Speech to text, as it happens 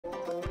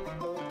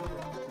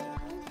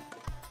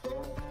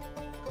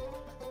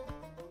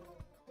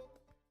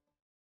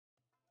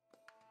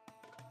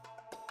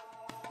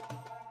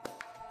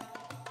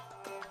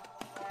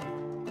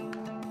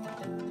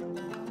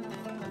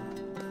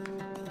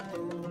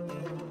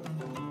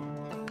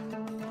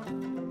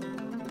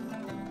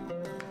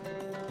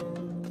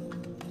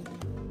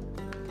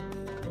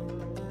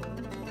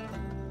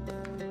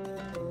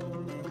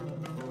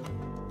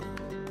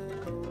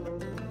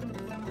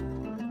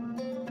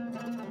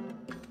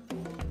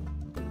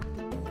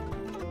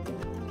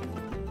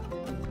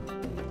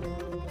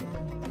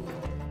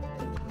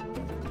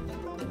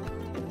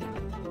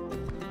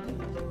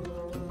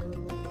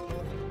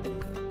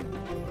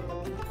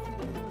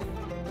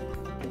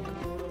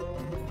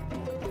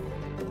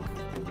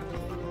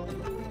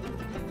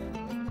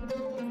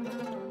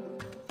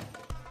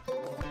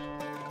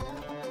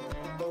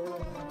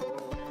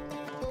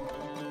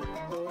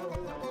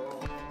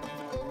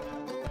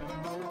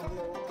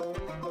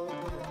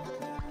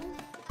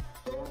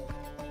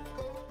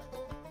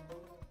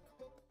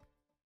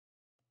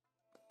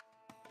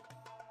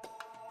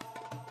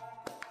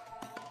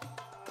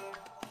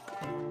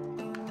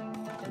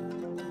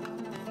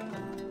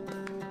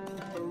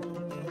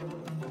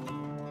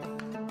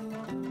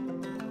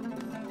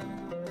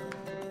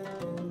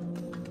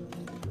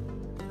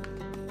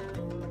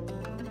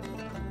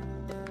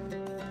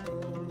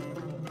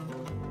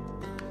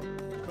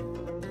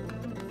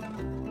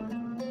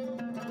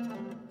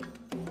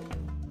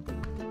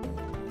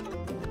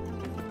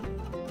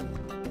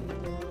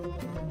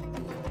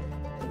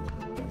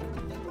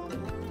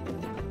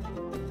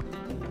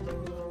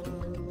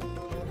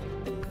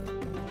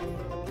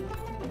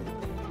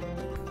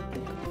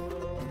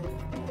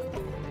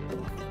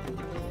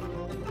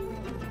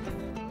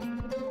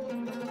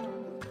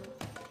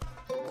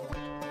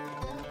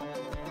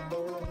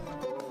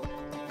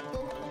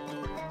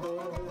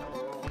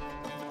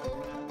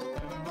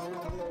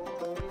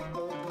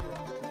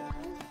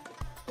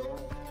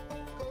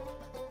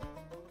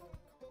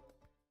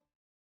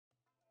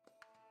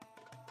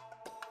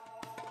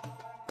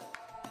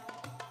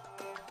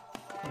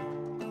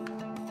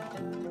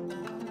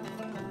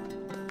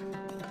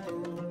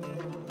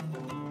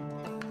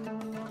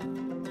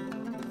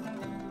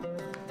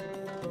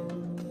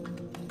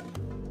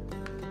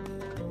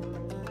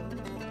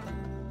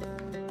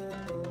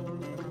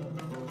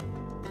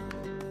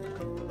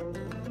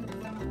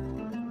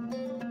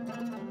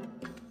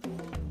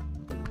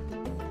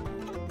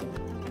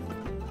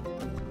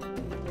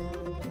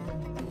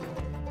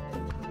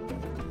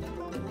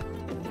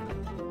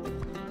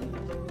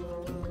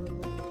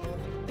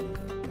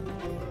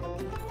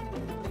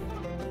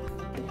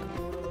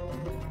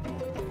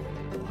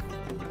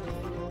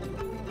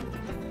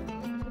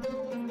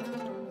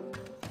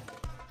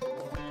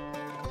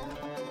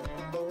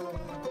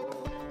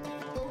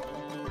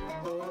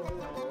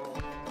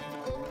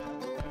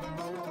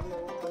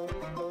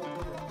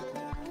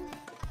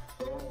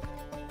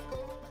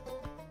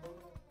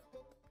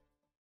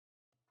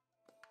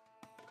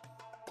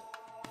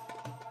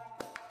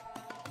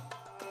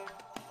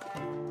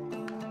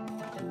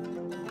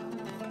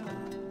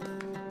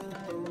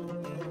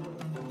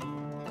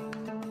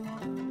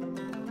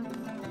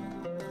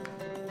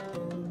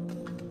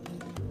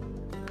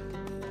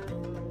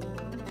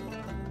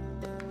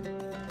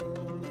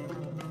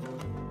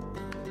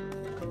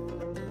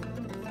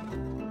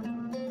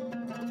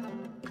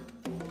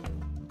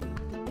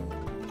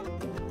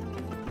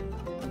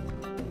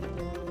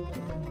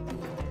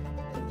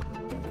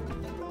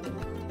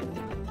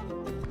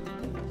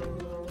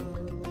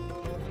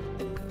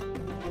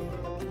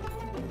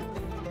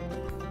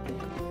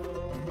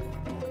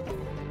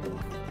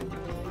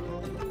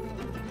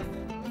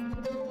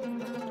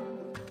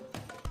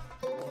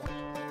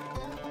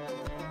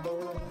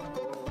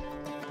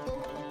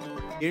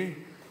Here,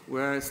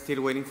 we are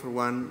still waiting for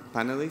one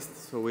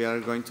panelist, so we are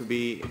going to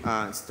be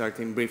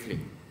starting briefly.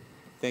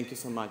 Thank you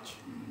so much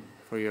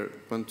for your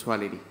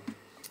punctuality.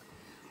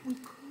 We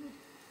could,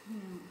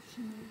 she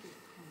may get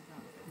caught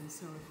up, and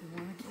so if we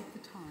want to keep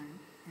the time,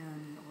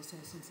 and also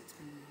since it's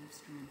being live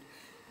streamed,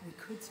 we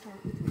could start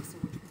with Lisa,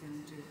 which we're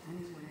going to do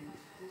anyway,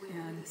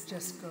 and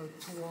just go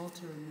to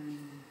Walter and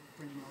then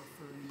bring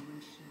Nilüfer in when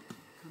she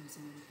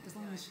comes in. As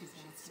long as she's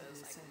after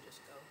Lisa,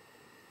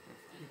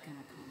 you can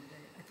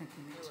accommodate. I think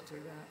we need to do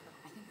that.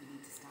 I think we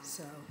need to start.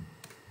 So,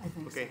 I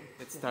think Okay, so.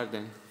 let's start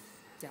then.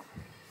 Yeah.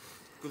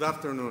 Good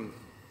afternoon.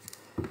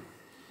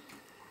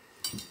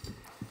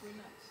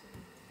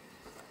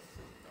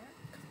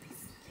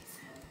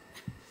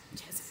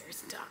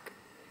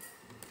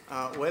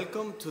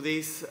 Welcome to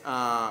this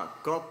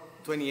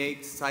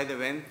COP28 side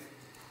event.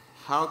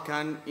 How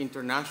can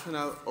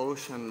international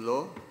ocean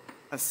law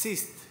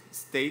assist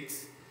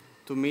states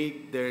to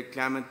meet their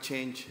climate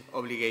change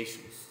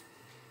obligations?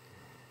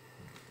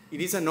 It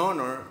is an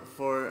honor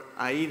for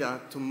AIDA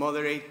to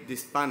moderate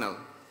this panel,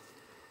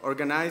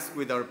 organized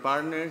with our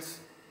partners,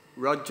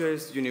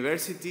 Rutgers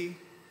University,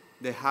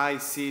 the High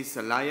Seas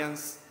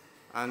Alliance,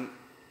 and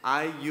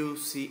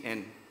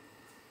IUCN.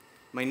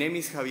 My name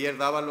is Javier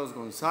Dávalos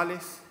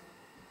González,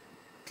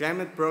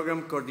 Climate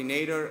Program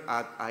Coordinator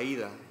at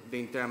AIDA, the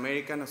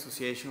Inter-American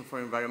Association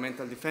for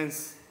Environmental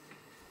Defense,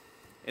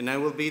 and I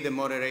will be the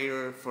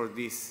moderator for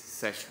this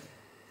session.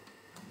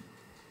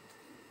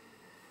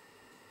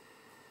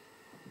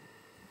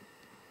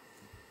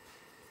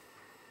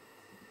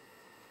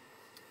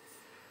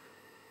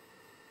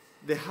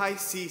 The high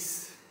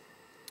seas,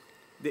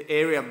 the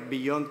area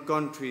beyond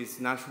countries'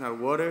 national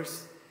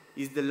waters,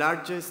 is the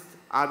largest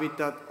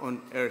habitat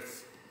on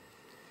Earth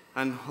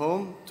and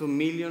home to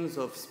millions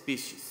of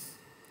species.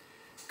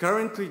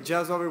 Currently,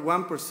 just over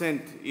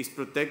 1% is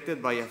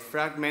protected by a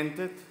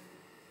fragmented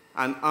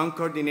and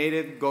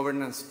uncoordinated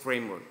governance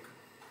framework.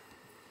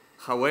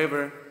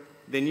 However,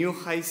 the new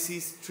High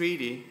Seas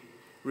Treaty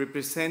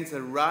represents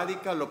a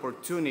radical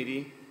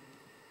opportunity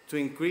to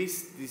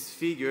increase this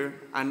figure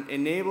and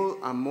enable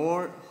a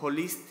more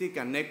holistic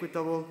and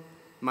equitable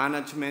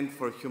management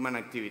for human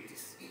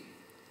activities.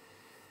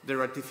 The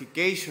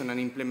ratification and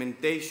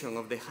implementation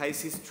of the High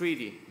Seas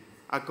Treaty,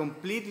 a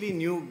completely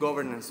new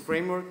governance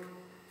framework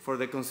for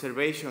the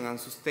conservation and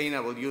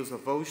sustainable use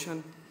of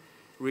ocean,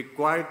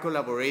 require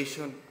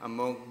collaboration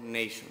among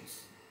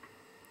nations.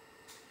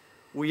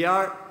 We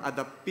are at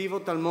a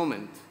pivotal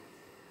moment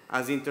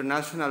as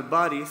international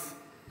bodies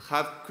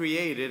have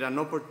created an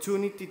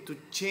opportunity to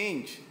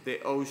change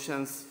the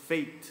ocean's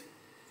fate,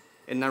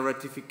 and a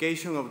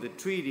ratification of the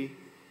treaty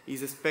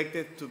is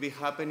expected to be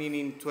happening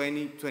in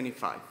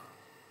 2025.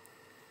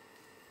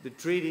 The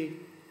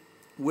treaty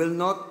will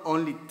not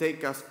only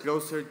take us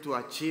closer to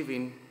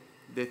achieving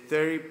the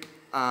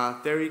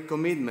 30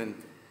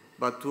 commitment,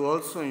 but to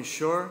also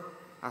ensure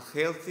a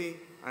healthy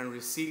and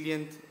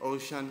resilient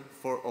ocean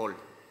for all.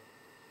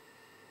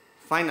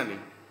 Finally,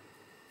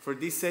 for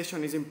this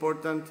session, it's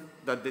important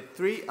that the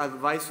 3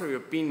 advisory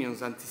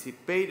opinions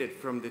anticipated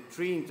from the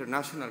 3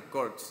 international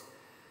courts,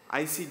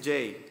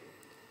 ICJ,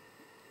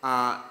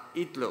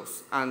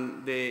 ITLOS,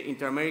 and the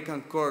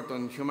Inter-American Court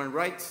on Human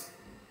Rights,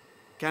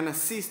 can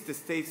assist the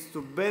states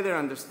to better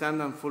understand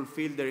and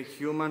fulfill their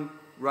human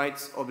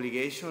rights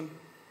obligation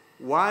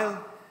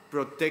while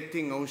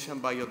protecting ocean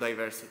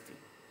biodiversity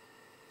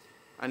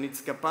and its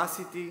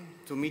capacity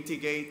to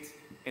mitigate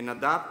and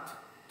adapt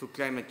to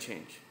climate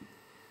change,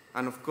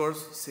 and of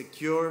course,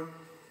 secure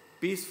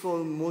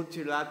peaceful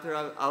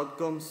multilateral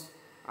outcomes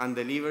and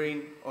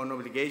delivering on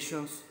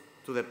obligations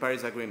to the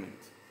Paris Agreement.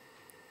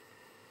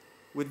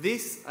 With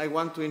this, I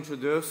want to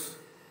introduce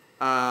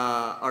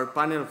our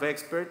panel of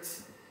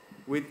experts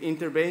with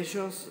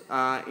interventions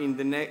in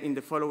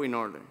the following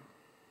order.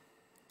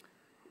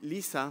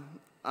 Lisa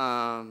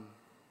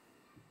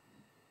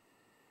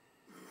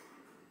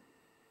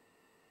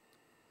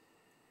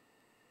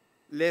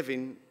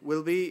Levin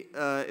will be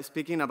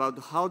speaking about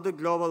how the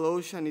global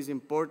ocean is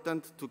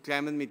important to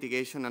climate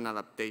mitigation and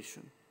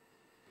adaptation.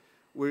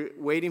 We're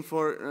waiting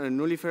for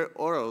Nilüfer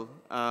oral.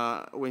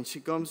 When she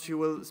comes, she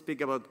will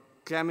speak about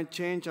climate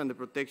change and the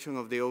protection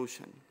of the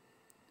ocean.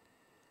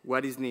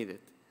 What is needed?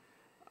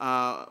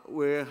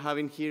 We're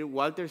having here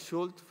Walter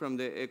Schultz from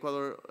the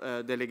Ecuador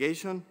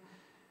delegation,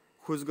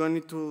 who's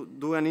going to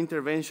do an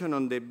intervention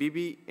on the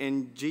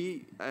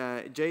BBNJ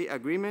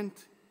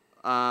agreement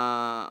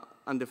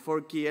and the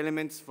 4 key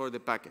elements for the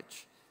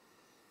package.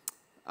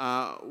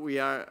 We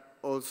are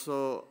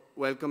also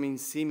welcoming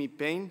Cymie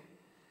Payne,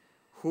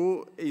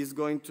 who is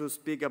going to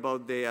speak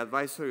about the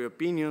advisory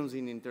opinions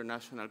in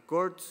international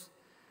courts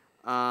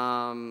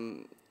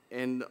and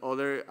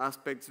other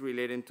aspects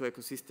related to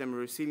ecosystem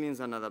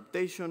resilience and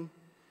adaptation.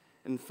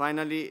 And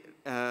finally,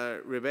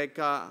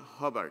 Rebecca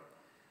Hubbard,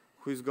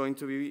 who is going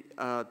to be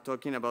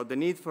talking about the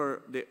need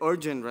for the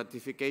urgent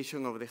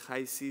ratification of the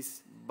High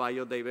Seas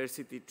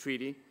Biodiversity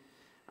Treaty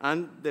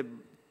and the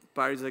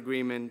Paris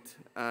Agreement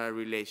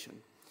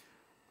relation.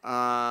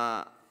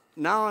 Now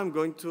I'm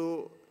going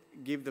to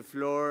give the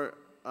floor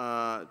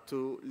to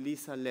to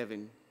Lisa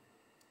Levin.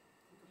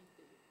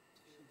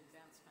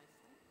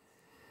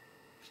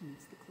 She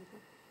needs the clicker.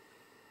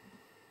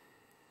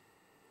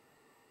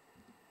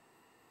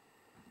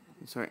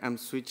 I'm sorry, I'm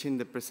switching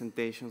the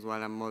presentations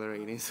while I'm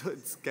moderating, so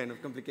it's kind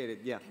of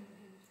complicated. Yeah.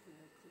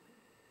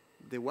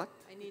 The what?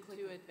 I need to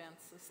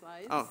advance the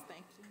slides. Oh.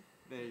 Thank you.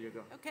 There you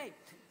go. Okay,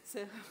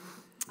 so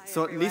hi,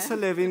 So everyone. Lisa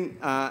Levin,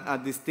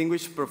 a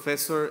distinguished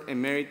professor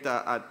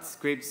emerita at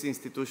Scripps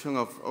Institution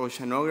of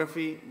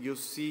Oceanography,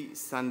 UC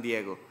San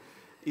Diego,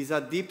 is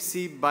a deep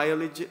sea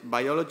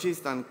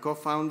biologist and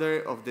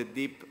co-founder of the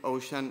Deep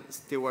Ocean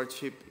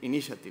Stewardship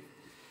Initiative.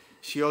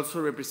 She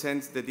also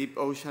represents the Deep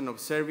Ocean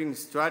Observing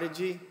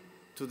Strategy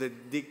to the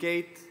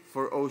Decade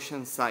for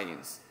Ocean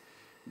Science.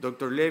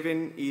 Dr.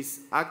 Levin is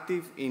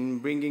active in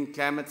bringing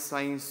climate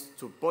science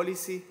to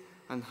policy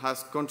and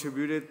has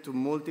contributed to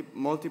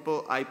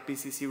multiple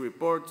IPCC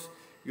reports,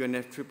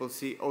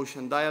 UNFCCC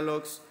Ocean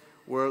Dialogues,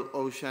 World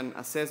Ocean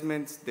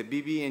Assessments, the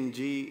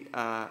BBNG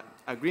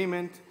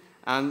Agreement,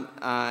 and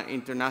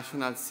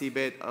International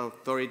Seabed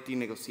Authority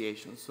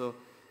negotiations. So,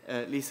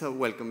 Lisa,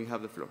 welcome. You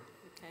have the floor.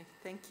 Okay,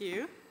 thank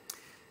you.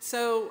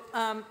 So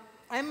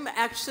I'm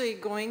actually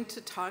going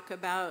to talk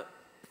about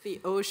the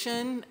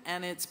ocean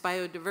and its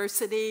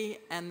biodiversity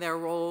and their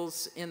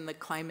roles in the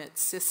climate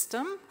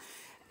system,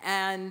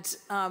 and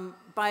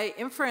by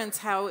inference,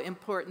 how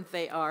important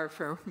they are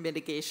for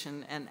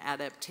mitigation and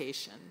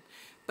adaptation.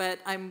 But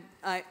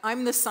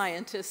I'm the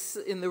scientist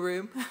in the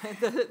room,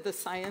 the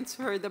science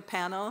for the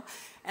panel,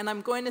 and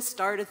I'm going to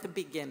start at the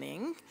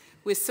beginning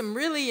with some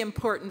really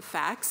important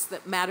facts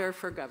that matter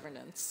for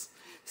governance.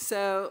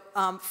 So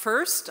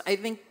first, I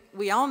think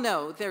we all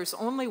know there's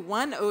only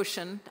one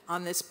ocean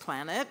on this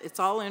planet. It's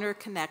all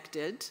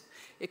interconnected.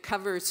 It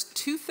covers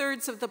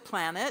 2/3 of the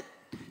planet.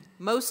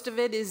 Most of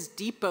it is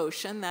deep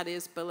ocean, that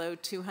is below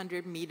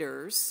 200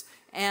 meters.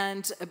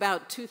 And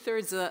about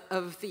 2/3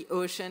 of the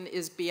ocean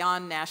is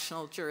beyond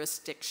national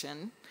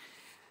jurisdiction.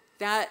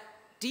 That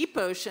deep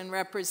ocean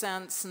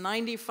represents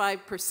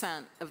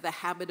 95% of the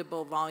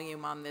habitable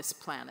volume on this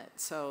planet.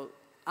 So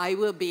I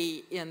will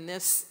be, in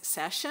this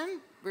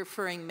session,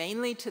 referring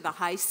mainly to the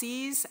high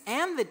seas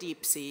and the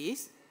deep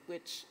seas,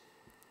 which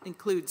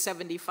include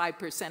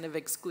 75% of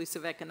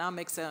exclusive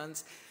economic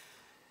zones.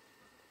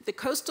 The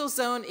coastal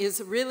zone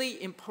is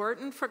really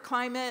important for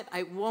climate.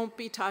 I won't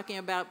be talking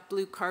about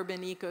blue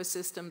carbon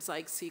ecosystems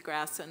like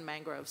seagrass and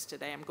mangroves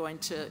today. I'm going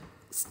to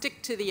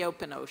stick to the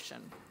open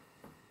ocean.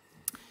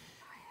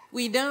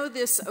 We know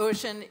this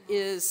ocean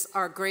is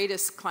our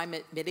greatest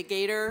climate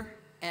mitigator,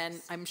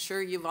 and I'm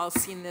sure you've all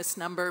seen this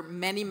number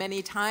many,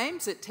 many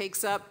times. It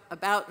takes up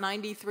about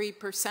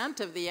 93%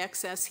 of the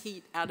excess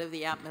heat out of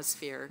the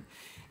atmosphere.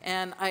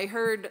 And I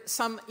heard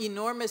some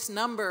enormous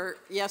number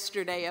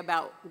yesterday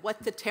about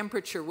what the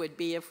temperature would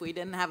be if we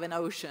didn't have an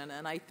ocean.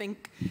 And I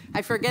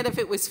forget if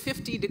it was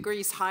 50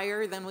 degrees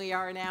higher than we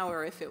are now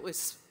or if it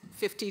was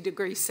 50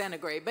 degrees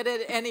centigrade. But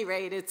at any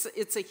rate,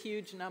 it's a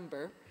huge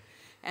number.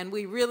 And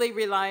we really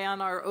rely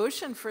on our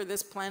ocean for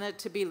this planet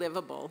to be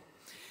livable.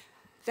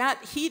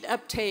 That heat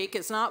uptake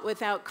is not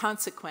without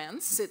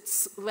consequence.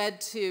 It's led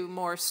to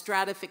more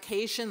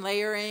stratification,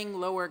 layering,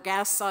 lower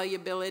gas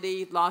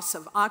solubility, loss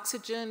of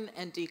oxygen,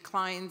 and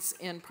declines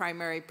in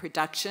primary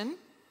production.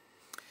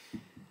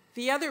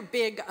 The other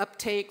big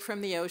uptake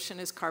from the ocean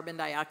is carbon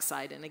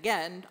dioxide. And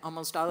again,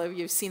 almost all of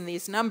you have seen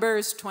these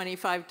numbers.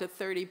 25 to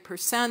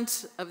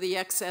 30% of the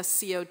excess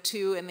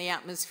CO2 in the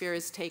atmosphere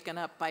is taken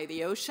up by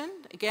the ocean.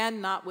 Again,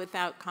 not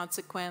without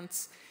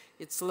consequence.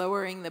 It's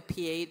lowering the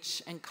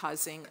pH and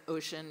causing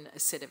ocean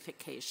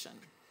acidification.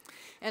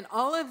 And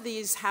all of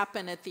these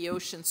happen at the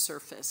ocean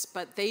surface,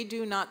 but they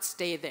do not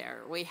stay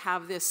there. We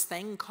have this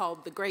thing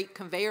called the Great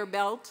Conveyor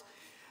Belt.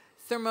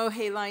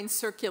 Thermohaline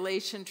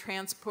circulation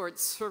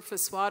transports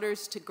surface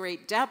waters to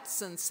great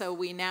depths, and so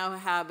we now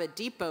have a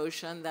deep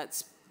ocean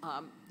that's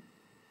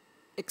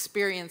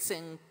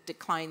experiencing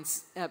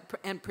declines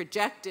and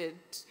projected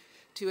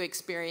to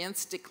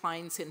experience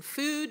declines in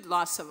food,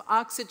 loss of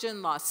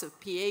oxygen, loss of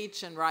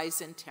pH, and rise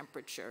in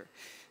temperature.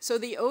 So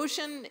the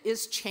ocean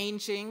is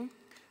changing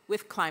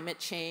with climate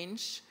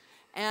change,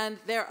 and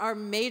there are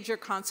major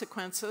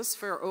consequences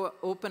for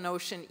open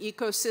ocean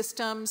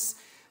ecosystems.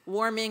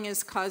 Warming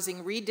is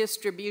causing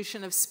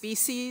redistribution of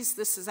species.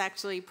 This is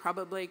actually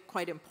probably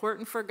quite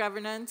important for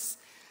governance.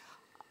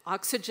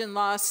 Oxygen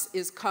loss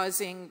is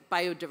causing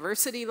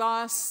biodiversity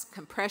loss,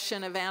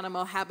 compression of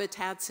animal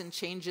habitats, and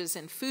changes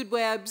in food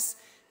webs.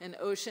 And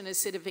ocean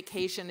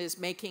acidification is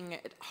making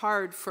it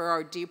hard for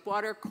our deep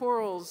water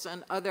corals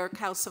and other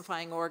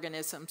calcifying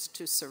organisms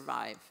to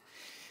survive.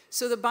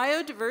 So the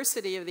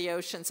biodiversity of the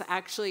ocean is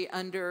actually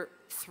under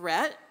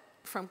threat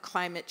from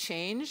climate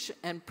change,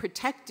 and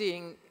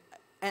protecting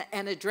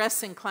and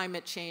addressing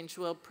climate change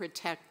will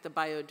protect the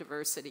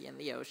biodiversity in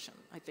the ocean.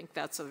 I think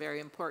that's a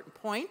very important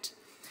point.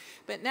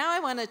 But now I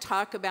want to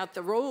talk about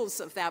the roles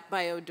of that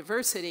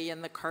biodiversity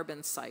in the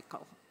carbon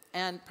cycle.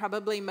 And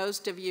probably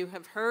most of you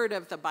have heard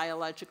of the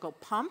biological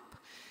pump.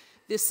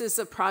 This is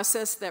a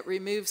process that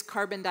removes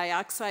carbon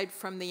dioxide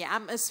from the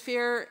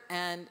atmosphere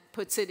and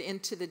puts it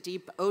into the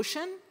deep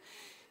ocean.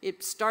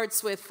 It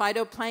starts with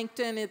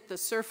phytoplankton at the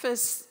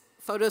surface,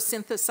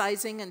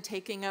 photosynthesizing and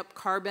taking up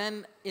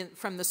carbon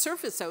from the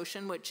surface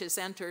ocean, which is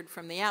entered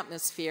from the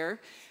atmosphere.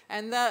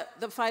 And the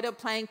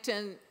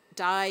phytoplankton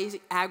die,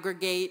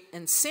 aggregate,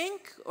 and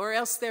sink, or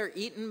else they're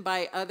eaten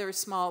by other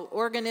small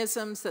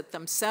organisms that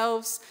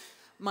themselves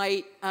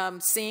might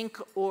sink,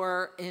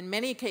 or in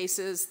many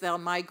cases, they'll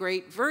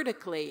migrate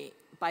vertically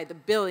by the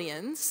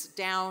billions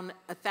down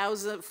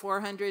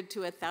 400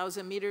 to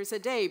 1,000 meters a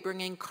day,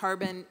 bringing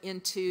carbon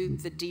into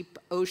the deep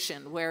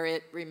ocean where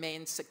it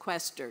remains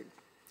sequestered.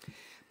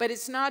 But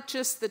it's not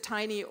just the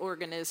tiny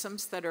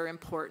organisms that are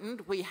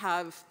important. We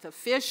have the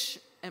fish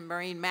and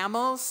marine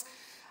mammals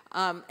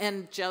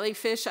and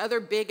jellyfish, other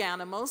big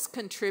animals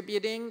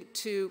contributing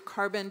to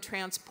carbon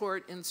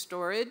transport and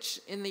storage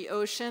in the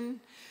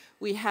ocean.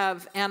 We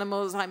have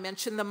animals, I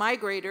mentioned the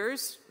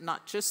migrators,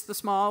 not just the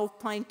small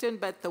plankton,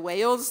 but the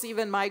whales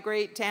even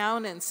migrate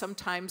down and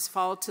sometimes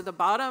fall to the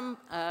bottom,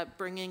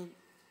 bringing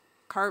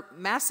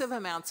massive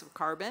amounts of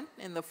carbon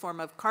in the form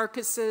of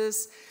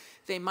carcasses.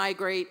 They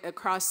migrate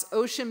across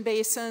ocean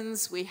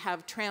basins. We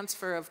have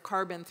transfer of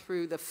carbon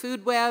through the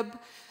food web.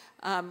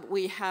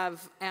 We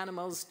have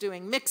animals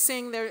doing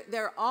mixing.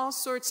 There are all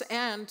sorts,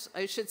 and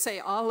I should say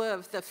all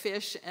of the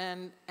fish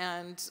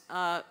and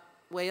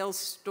whales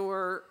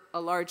store a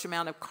large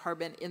amount of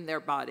carbon in their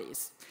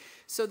bodies.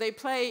 So they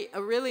play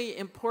a really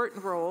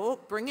important role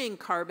bringing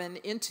carbon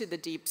into the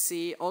deep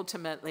sea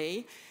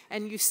ultimately.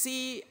 And you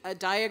see a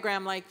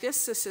diagram like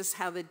this. This is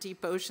how the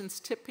deep ocean's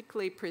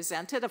typically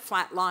presented, a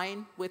flat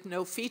line with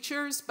no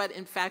features. But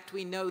in fact,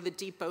 we know the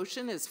deep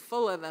ocean is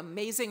full of an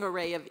amazing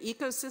array of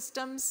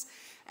ecosystems.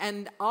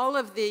 And all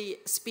of the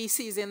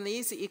species in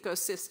these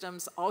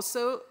ecosystems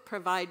also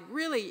provide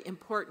really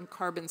important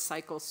carbon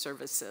cycle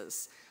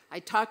services. I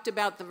talked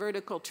about the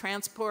vertical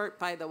transport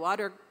by the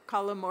water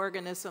column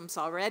organisms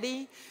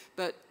already,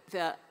 but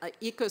the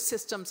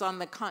ecosystems on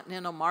the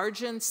continental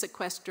margin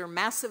sequester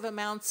massive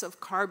amounts of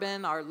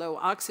carbon, our low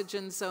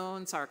oxygen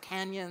zones, our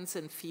canyons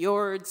and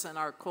fjords, and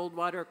our cold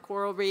water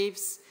coral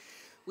reefs.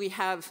 We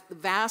have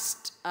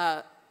vast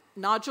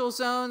nodule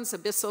zones,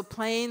 abyssal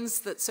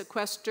plains that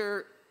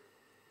sequester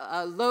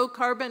low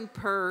carbon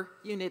per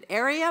unit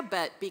area,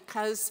 but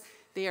because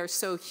they are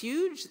so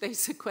huge, they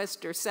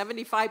sequester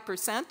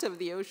 75% of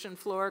the ocean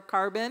floor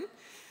carbon.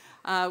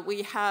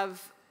 We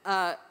have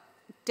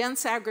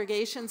dense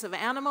aggregations of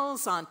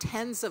animals on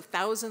tens of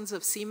thousands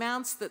of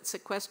seamounts that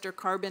sequester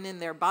carbon in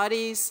their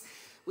bodies.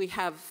 We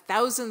have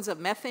thousands of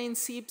methane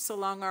seeps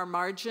along our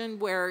margin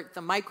where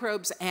the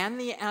microbes and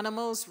the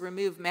animals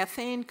remove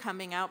methane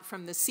coming out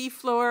from the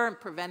seafloor and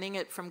preventing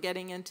it from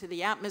getting into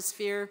the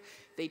atmosphere.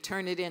 They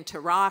turn it into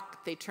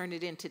rock, they turn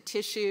it into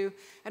tissue,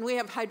 and we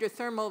have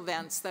hydrothermal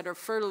vents that are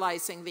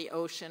fertilizing the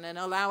ocean and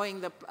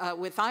allowing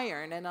with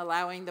iron and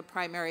allowing the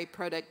primary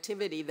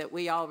productivity that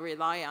we all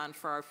rely on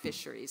for our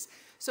fisheries.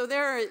 So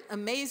there are an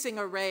amazing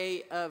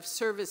array of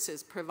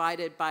services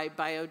provided by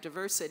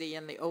biodiversity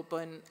in the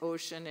open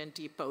ocean and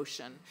deep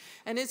ocean.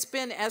 And it's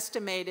been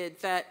estimated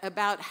that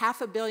about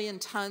 500 million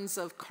tons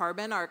of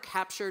carbon are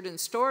captured and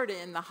stored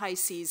in the high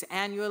seas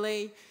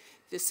annually.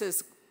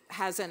 This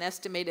has an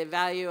estimated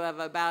value of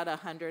about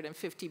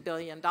 $150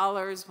 billion.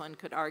 One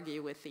could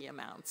argue with the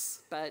amounts.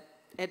 But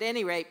at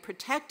any rate,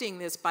 protecting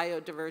this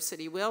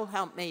biodiversity will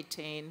help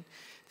maintain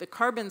the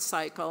carbon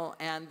cycle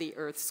and the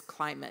Earth's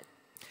climate.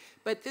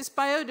 But this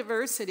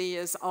biodiversity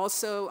is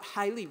also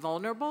highly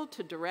vulnerable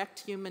to direct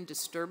human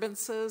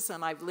disturbances,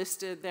 and I've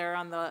listed there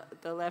on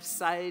the left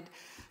side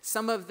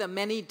some of the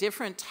many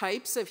different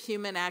types of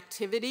human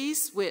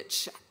activities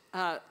which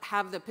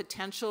have the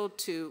potential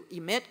to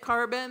emit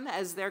carbon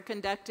as they're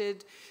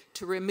conducted,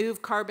 to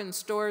remove carbon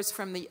stores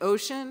from the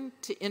ocean,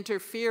 to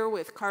interfere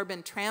with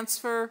carbon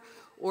transfer,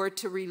 or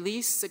to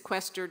release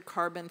sequestered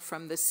carbon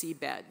from the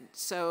seabed.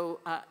 So,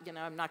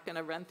 I'm not going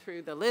to run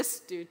through the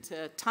list due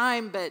to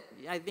time, but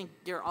I think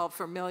you're all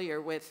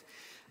familiar with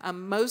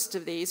most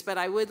of these. But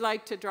I would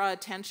like to draw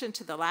attention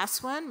to the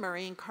last one,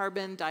 marine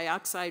carbon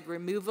dioxide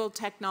removal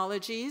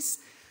technologies.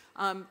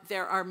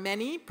 There are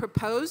many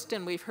proposed,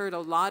 and we've heard a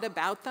lot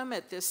about them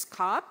at this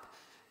COP.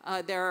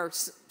 There are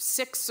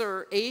 6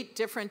 or 8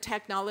 different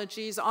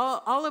technologies,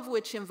 all of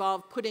which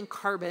involve putting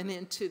carbon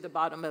into the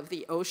bottom of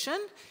the ocean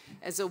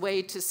as a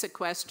way to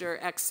sequester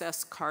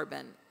excess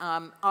carbon,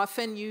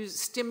 often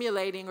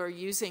stimulating or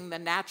using the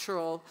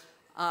natural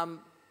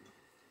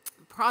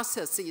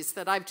processes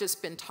that I've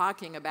just been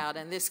talking about.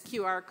 And this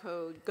QR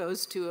code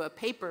goes to a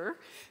paper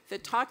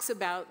that talks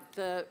about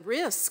the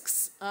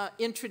risks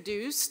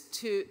introduced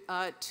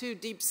to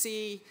deep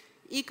sea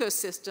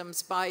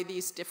ecosystems by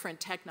these different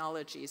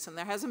technologies. And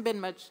there hasn't been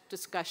much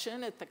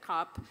discussion at the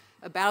COP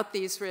about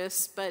these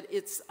risks, but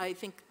I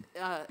think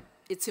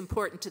it's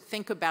important to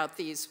think about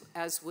these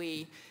as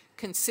we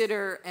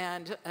consider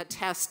and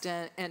test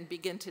and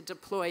begin to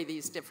deploy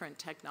these different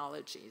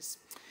technologies.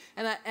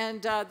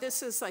 And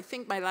this is, I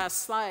think, my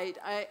last slide.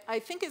 I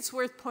think it's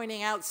worth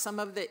pointing out some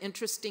of the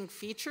interesting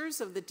features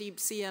of the deep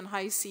sea and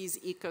high seas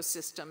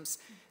ecosystems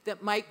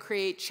that might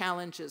create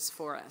challenges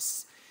for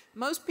us.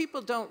 Most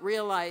people don't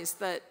realize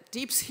that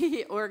deep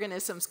sea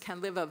organisms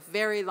can live a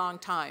very long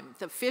time.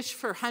 The fish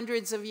for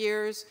hundreds of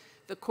years,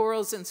 the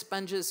corals and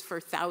sponges for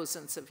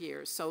thousands of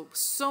years,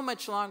 so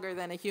much longer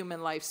than a human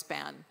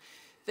lifespan.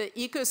 The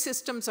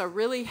ecosystems are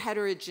really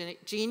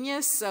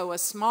heterogeneous, so a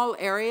small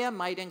area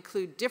might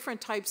include different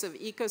types of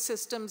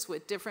ecosystems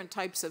with different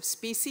types of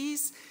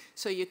species,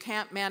 so you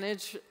can't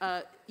manage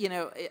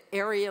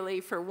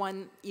aerially for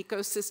one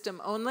ecosystem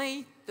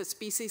only. The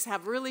species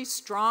have really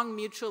strong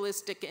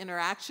mutualistic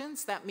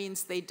interactions. That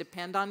means they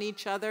depend on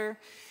each other.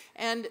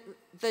 And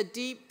the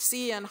deep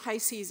sea and high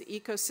seas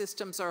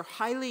ecosystems are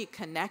highly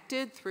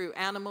connected through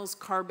animals,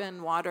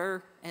 carbon,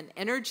 water, and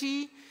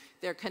energy.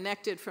 They're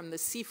connected from the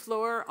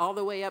seafloor all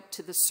the way up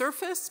to the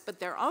surface, but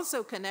they're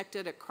also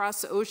connected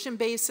across ocean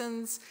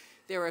basins.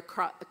 They're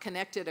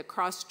connected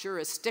across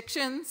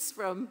jurisdictions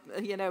from,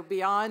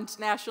 beyond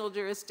national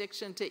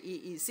jurisdiction to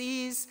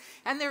EEZs,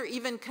 and they're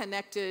even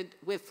connected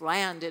with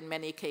land in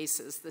many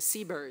cases. The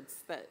seabirds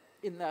that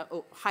in the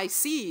high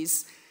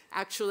seas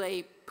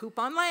actually poop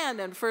on land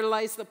and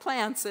fertilize the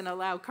plants and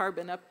allow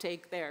carbon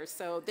uptake there.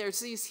 So there's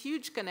these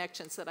huge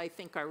connections that I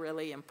think are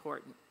really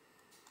important.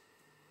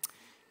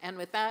 And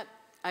with that,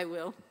 I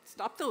will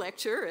stop the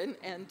lecture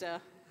and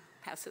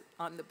pass it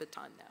on the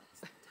baton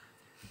now.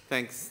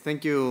 Thanks.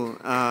 Thank you,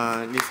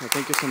 Lisa.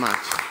 Thank you so much.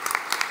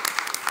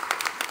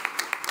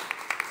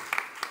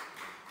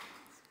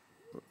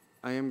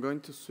 I am going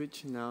to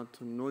switch now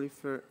to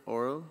Nilüfer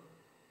Oral.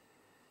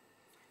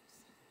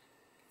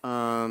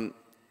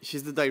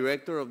 She's the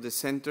director of the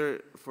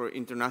Center for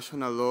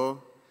International Law,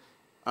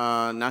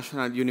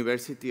 National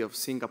University of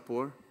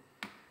Singapore,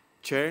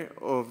 chair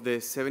of the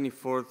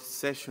 74th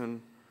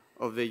session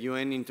of the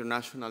UN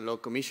International Law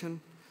Commission,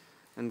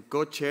 and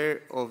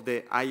co-chair of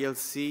the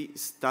ILC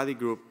study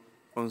group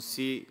on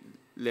sea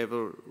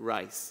level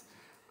rise.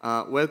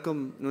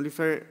 Welcome,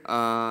 Nilüfer.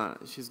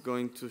 She's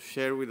going to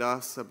share with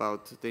us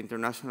about the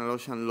international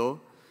ocean law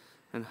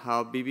and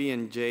how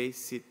BB&J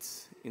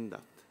sits in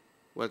that.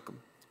 Welcome.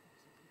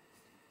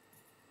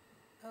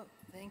 Oh,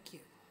 thank you.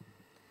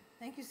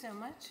 Thank you so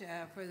much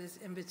for this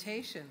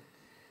invitation,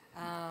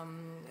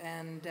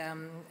 and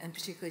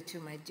particularly to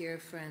my dear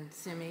friend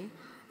Cymie.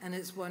 And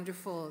it's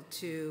wonderful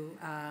to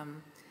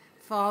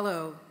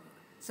follow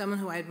someone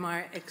who I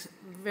admire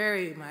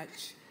very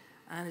much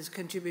and has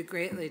contributed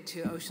greatly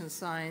to ocean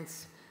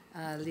science,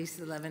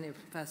 Lisa Levin, a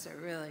professor,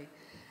 really.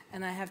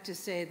 And I have to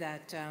say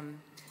that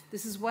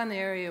this is one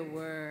area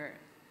where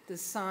the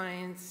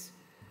science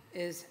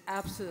is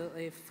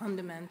absolutely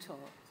fundamental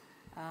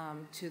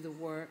to the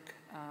work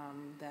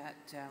that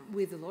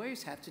we, the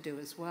lawyers, have to do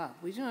as well.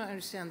 We do not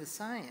understand the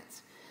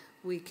science.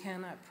 We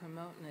cannot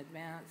promote and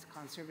advance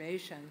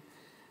conservation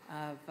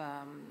of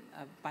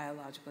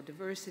biological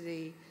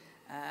diversity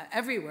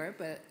everywhere,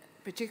 but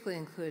particularly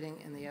including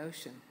in the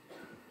ocean.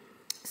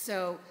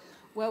 So,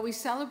 well, we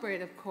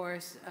celebrate, of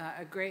course,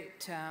 a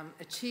great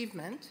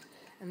achievement,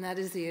 and that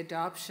is the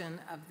adoption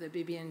of the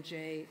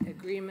BB&J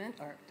agreement,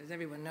 or does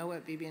everyone know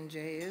what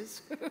BB&J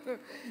is?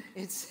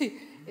 It's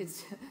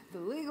the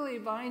legally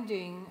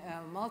binding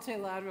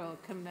multilateral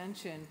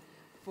convention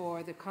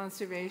for the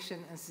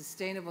conservation and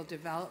sustainable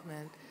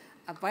development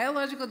of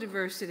biological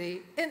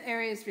diversity in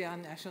areas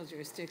beyond national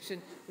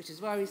jurisdiction, which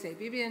is why we say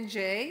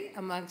BB&J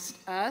amongst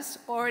us,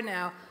 or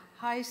now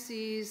High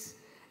Seas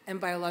and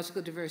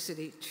Biological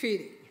Diversity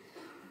Treaty.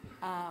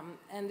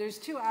 And there's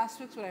two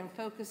aspects what I'm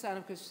focused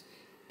on, because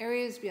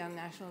areas beyond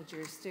national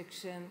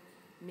jurisdiction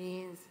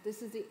means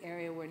this is the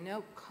area where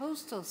no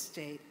coastal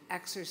state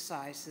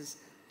exercises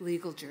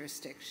legal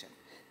jurisdiction.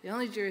 The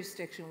only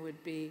jurisdiction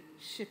would be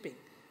shipping,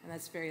 and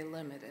that's very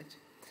limited.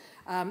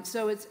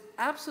 So it's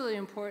absolutely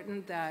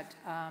important that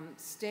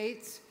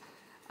states,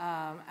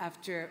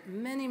 after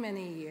many,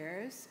 many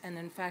years, and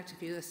in fact,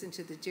 if you listen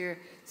to the dear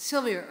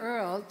Sylvia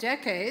Earle,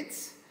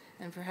 decades,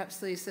 and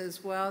perhaps Lisa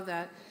as well,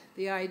 that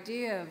the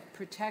idea of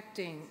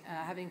protecting,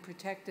 having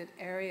protected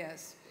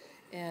areas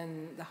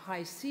in the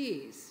high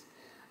seas,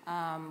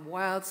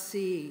 wild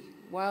sea,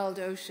 wild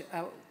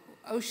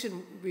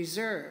ocean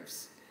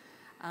reserves,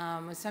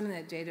 was something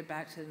that dated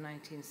back to the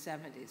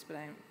 1970s.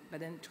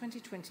 But in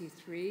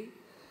 2023,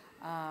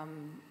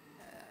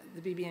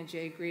 the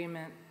BB&J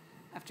agreement,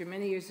 after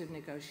many years of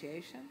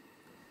negotiation,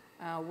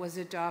 was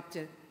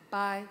adopted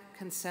by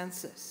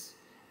consensus,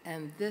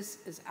 and this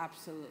is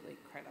absolutely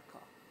critical.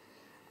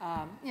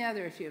 Yeah,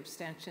 there are a few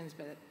abstentions,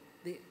 but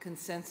the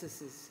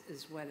consensus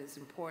is what is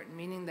important,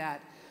 meaning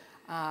that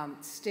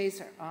states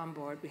are on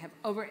board. We have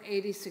over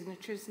 80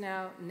 signatures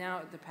now.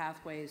 Now the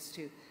pathway is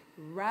to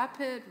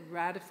rapid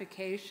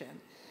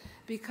ratification,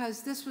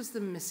 because this was the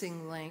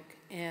missing link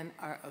in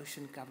our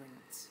ocean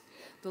governance.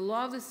 The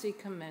Law of the Sea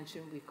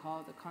Convention, we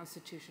call the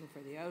Constitution for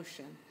the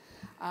Ocean,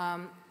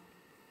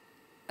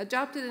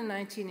 adopted in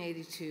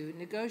 1982,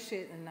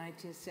 negotiated in the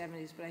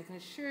 1970s, but I can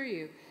assure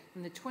you,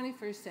 in the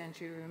 21st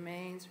century,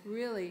 remains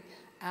really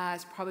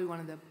as probably one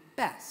of the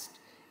best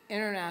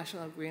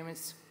international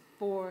agreements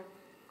for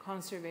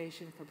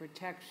conservation, for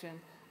protection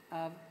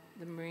of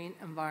the marine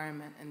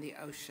environment and the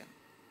ocean.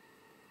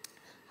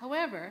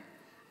 However,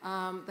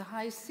 the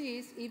high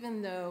seas,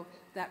 even though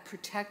that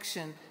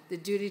protection, the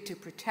duty to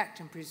protect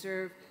and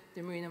preserve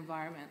the marine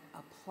environment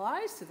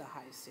applies to the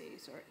high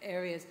seas or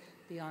areas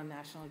beyond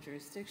national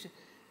jurisdiction,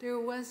 there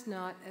was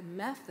not a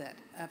method,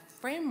 a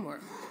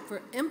framework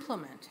for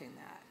implementing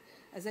that.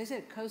 As I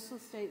said, coastal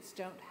states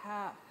don't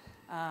have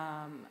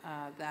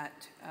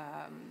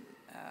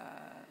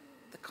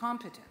the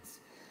competence.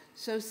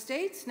 So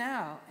states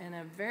now, in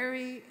a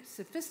very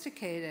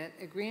sophisticated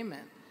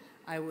agreement,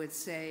 I would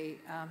say,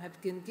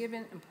 have been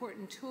given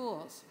important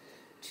tools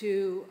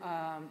to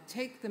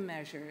take the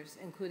measures,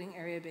 including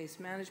area-based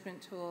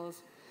management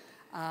tools,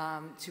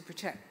 to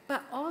protect.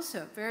 But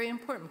also, very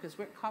important, because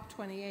we're at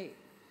COP28,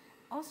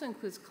 also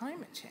includes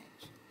climate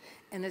change.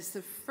 And it's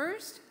the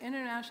first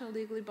international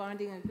legally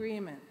binding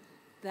agreement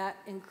that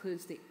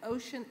includes the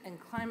ocean and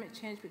climate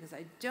change, because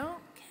I don't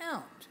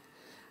count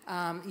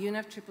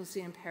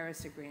UNFCCC and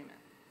Paris Agreement.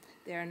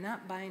 They are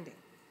not binding.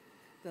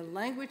 The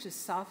language is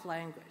soft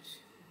language,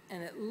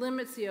 and it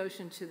limits the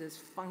ocean to this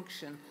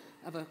function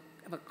of a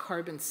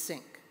carbon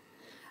sink.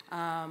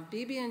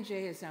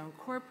 BB&J has now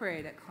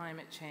incorporated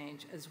climate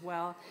change as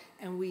well,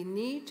 and we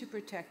need to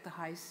protect the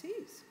high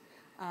seas.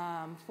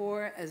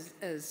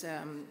 As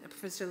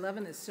Professor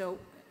Levin has so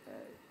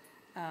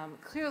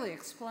clearly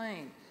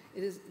explained,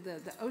 it is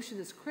the ocean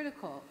is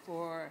critical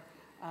for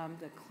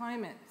the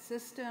climate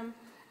system,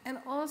 and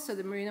also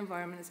the marine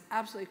environment is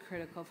absolutely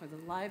critical for the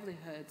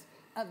livelihoods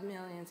of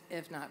millions,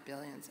 if not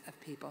billions, of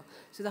people.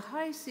 So the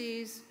high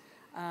seas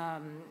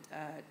and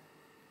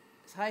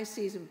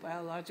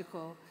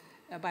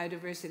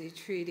biodiversity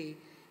treaty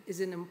is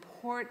an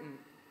important,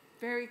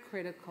 very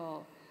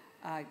critical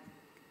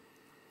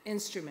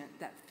instrument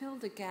that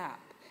filled a gap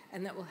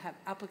and that will have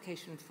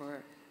application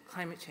for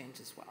climate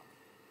change as well.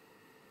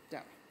 So,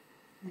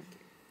 thank you.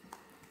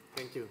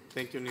 Thank you.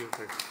 Thank you,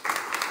 Nilüfer.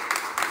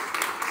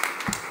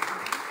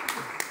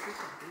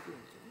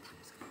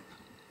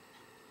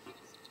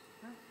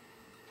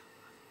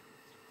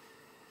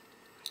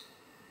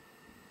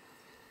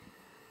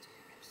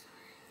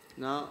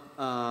 Now,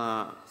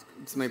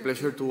 it's my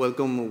pleasure to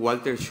welcome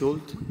Walter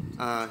Schult.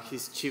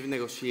 He's chief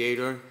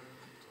negotiator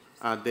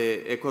at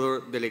the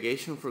Ecuador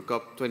delegation for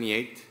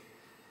COP28,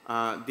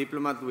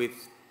 diplomat with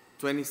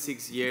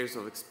 26 years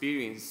of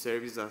experience,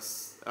 serves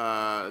as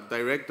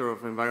Director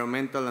of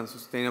Environmental and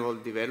Sustainable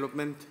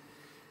Development,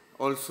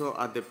 also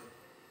at the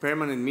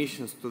permanent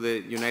missions to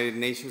the United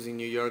Nations in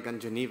New York and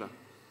Geneva,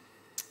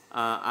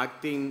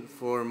 acting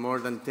for more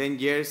than 10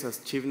 years as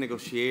chief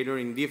negotiator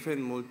in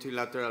different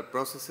multilateral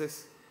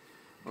processes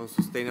on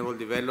sustainable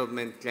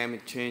development,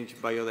 climate change,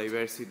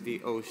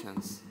 biodiversity,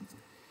 oceans.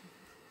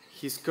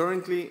 He's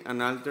currently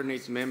an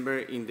alternate member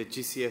in the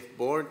GCF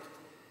board,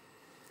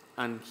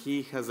 and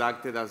he has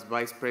acted as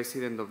vice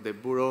president of the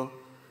Bureau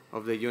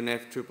of the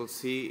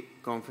UNFCCC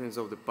Conference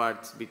of the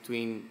Parts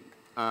between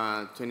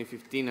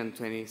 2015 and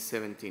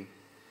 2017,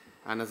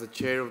 and as a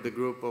chair of the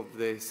group of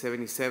the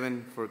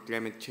 77 for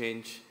climate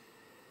change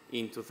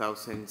in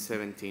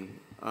 2017.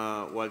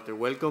 Walter,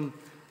 welcome.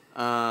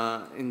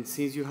 And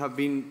since you have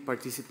been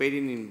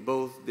participating in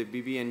both the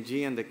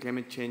BBNG and the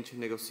climate change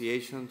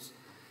negotiations,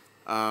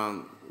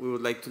 we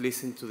would like to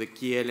listen to the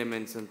key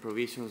elements and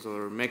provisions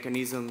or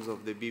mechanisms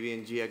of the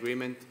BBNG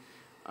agreement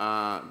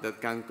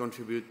that can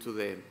contribute to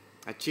the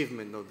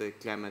achievement of the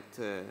climate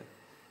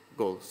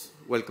goals.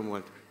 Welcome,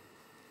 Walter.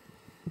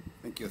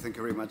 Thank you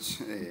very much,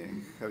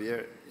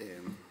 Javier.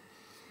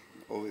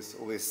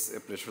 Always a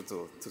pleasure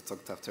to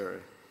talk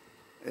after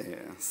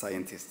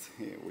scientists.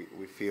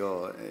 We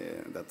feel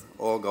that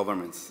all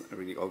governments,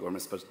 really all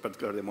governments,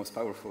 particularly the most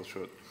powerful,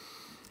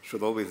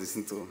 should always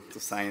listen to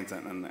science,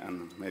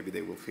 and maybe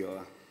they will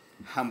feel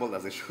humble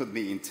as they should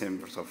be in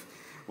terms of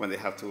when they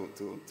have to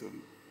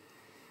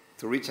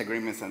reach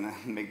agreements and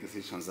make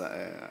decisions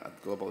at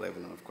global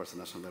level and of course at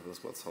national level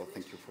as well. So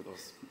thank you for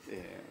those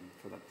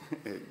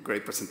that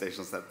great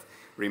presentations that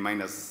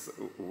remind us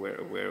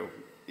where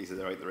is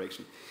the right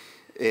direction.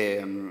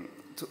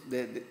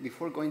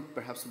 Before going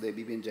perhaps to the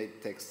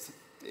BBNJ text,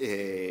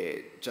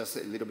 just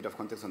a little bit of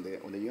context on the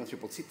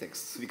UNFCCC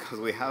text, because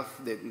we have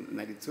the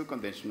 92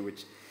 convention,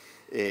 which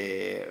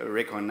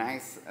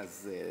recognized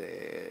as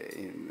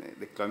in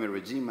the climate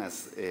regime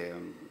as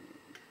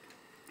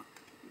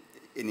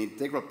an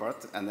integral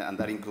part, and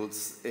that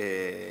includes,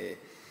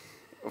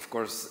 of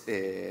course,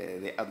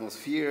 the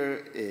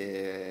atmosphere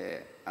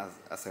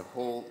as a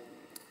whole,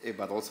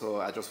 but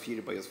also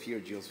hydrosphere,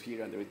 biosphere,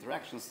 geosphere, and their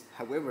interactions.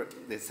 However,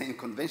 the same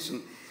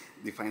convention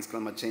defines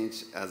climate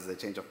change as the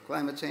change of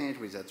climate change,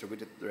 which is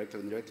attributed directly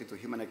or indirectly to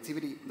human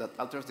activity that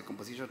alters the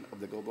composition of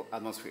the global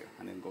atmosphere,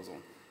 and then goes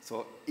on.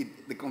 So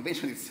the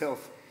convention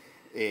itself,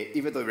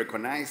 even though it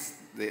recognizes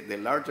the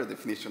larger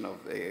definition of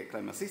a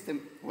climate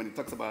system, when it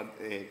talks about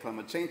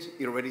climate change,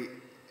 it already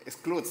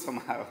excludes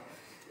somehow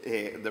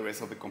the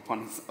rest of the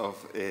components of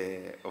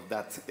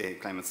that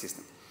climate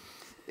system.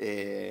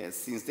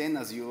 Since then,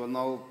 as you all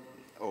know,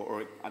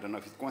 or I don't know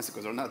if it's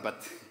consequence or not,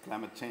 but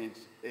climate change,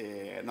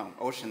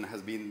 ocean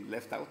has been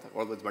left out,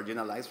 always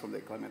marginalized from the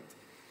climate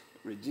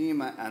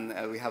regime,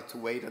 and we have to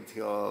wait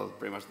until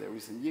pretty much the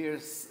recent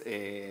years,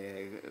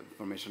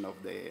 formation of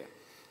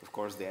of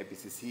course, the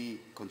IPCC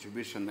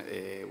contribution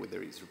with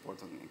its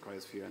report on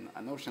cryosphere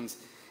and oceans,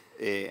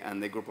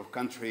 and the group of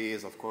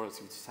countries, of course,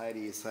 civil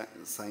society,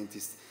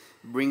 scientists,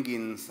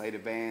 bringing side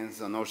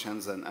events on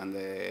oceans and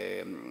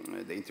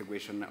the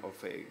integration of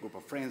a group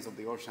of friends of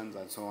the oceans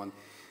and so on,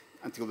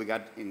 until we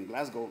got in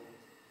Glasgow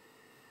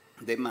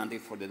the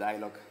mandate for the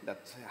dialogue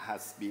that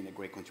has been a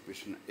great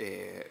contribution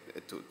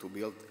to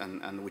build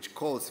and which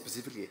calls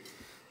specifically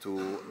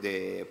to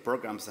the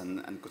programs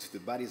and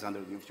constituted bodies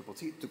under the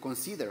UNFCCC to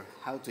consider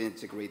how to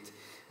integrate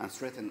and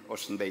strengthen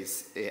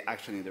ocean-based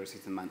action in their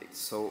existing mandates.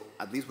 So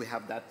at least we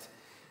have that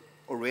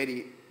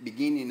already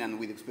beginning and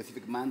with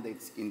specific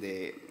mandates in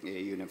the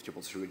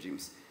UNFCCC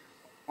regimes.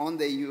 On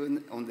the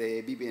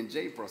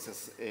BBNJ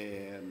process,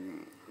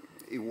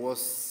 it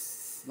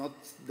was not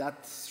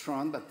that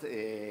strong, but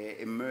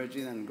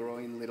emerging and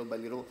growing little by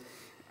little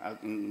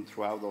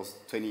throughout those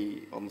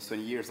almost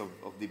 20 years of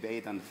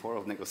debate and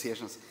of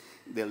negotiations,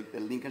 the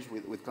linkage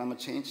with climate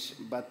change,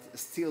 but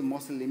still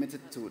mostly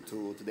limited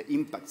to the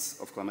impacts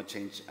of climate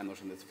change and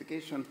ocean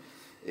desertification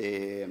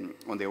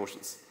on the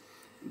oceans.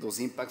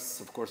 Those impacts,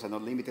 of course, are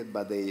not limited,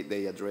 but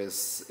they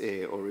address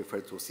or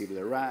refer to sea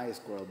level rise,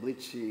 coral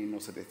bleaching,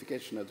 ocean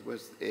acidification,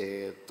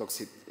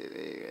 toxic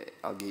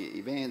algae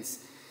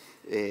events,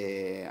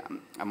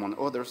 among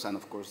others, and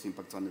of course,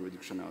 impacts on the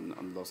reduction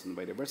on loss in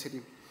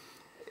biodiversity.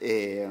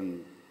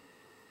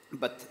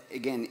 But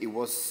again,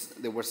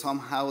 they were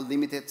somehow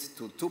limited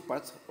to two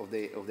parts of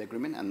the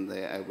agreement, and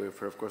I will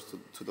refer, of course,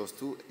 to those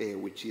two,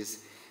 which is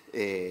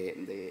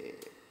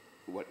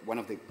one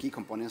of the key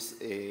components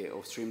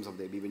of streams of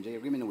the BBNJ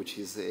agreement, which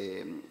is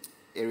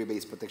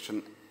area-based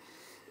protection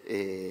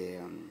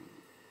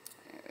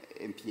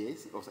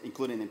MPAs,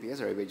 including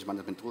MPAs, area-based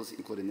management tools,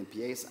 including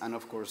MPAs, and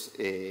of course,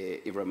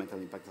 environmental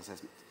impact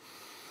assessment.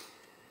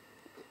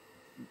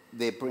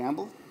 The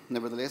preamble,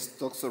 nevertheless,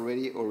 talks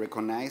already or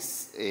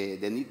recognize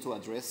the need to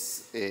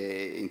address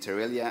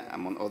inter alia,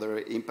 among other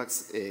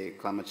impacts,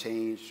 climate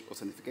change,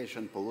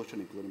 oceanification,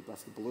 pollution, including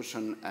plastic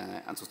pollution,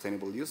 and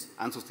unsustainable use.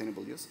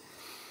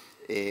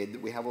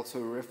 We have also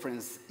a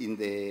reference in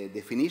the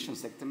definition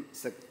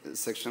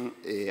section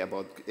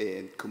about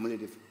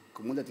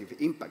cumulative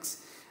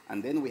impacts.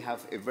 And then we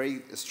have a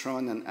very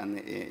strong and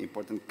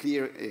important,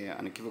 clear,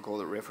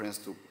 unequivocal reference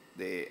to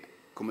the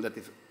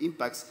cumulative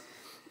impacts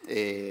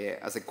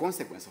as a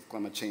consequence of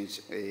climate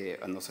change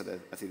and also the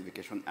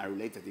acidification and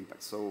related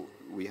impacts. So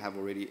we have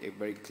already a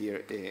very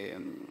clear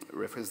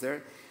reference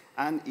there.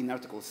 And in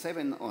Article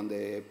 7 on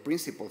the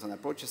principles and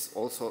approaches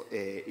also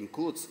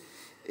includes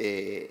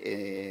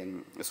a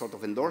sort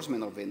of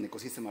endorsement of an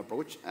ecosystem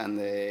approach and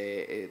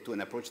to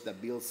an approach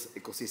that builds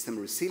ecosystem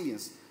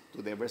resilience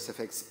to the adverse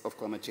effects of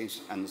climate change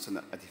and ocean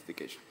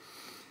acidification.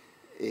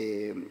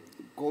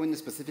 Going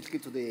specifically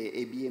to the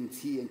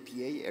ABMT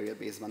MPA,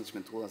 area-based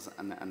management tools,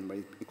 and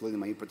including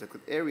marine protected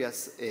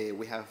areas,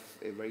 we have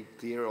a very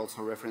clear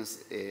also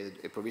reference,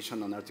 a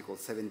provision on Article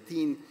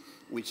 17,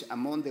 which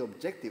among the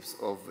objectives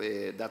of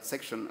that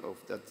section of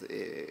that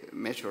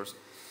measures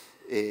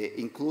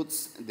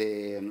includes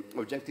the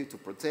objective to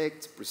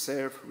protect,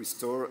 preserve,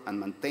 restore, and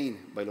maintain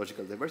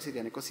biological diversity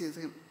and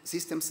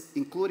ecosystems,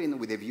 including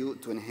with a view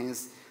to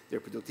enhance their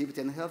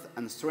productivity and health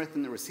and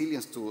strengthen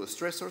resilience to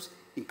stressors,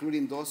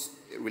 including those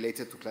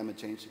related to climate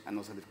change and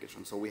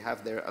oceanification. So we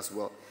have there as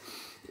well.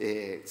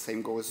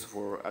 Same goes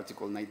for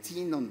Article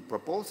 19 on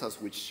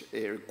proposals, which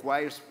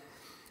requires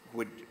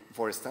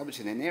for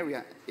establishing an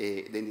area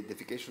the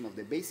identification of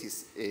the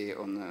basis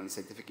on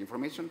scientific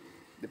information,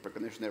 the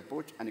precautionary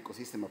approach, and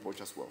ecosystem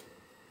approach as well.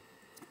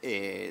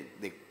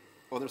 The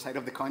other side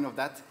of the coin of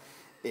that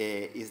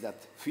is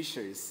that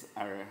fisheries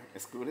are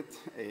excluded,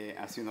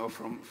 as you know,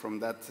 from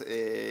that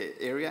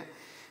area,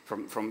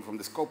 from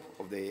the scope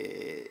of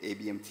the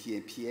ABMT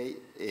APA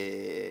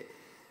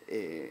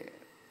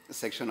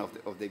section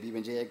of the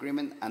BBNJ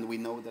agreement, and we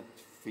know that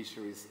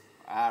fisheries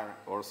are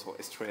also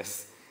a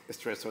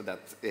stressor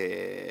that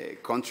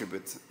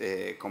contributes,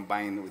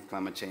 combined with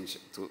climate change,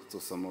 to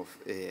some of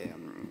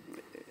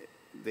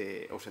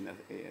the ocean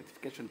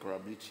acidification, coral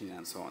bleaching,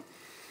 and so on.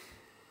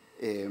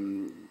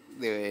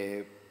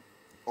 The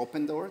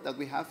open door that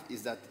we have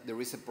is that there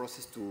is a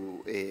process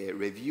to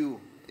review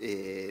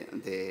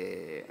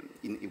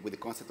with the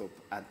concept of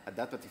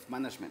adaptive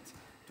management,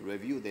 to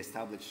review the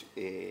established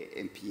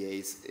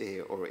MPAs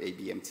or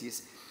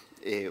ABMTs,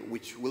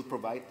 which will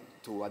provide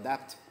to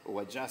adapt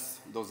or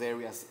adjust those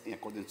areas in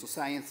accordance to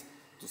science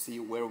to see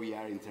where we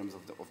are in terms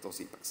of those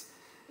impacts.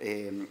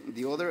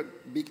 The other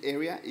big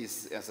area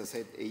is, as I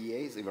said,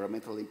 AEAs,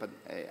 environmental impact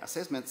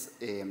assessments,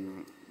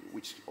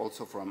 which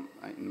also,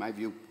 in my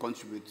view,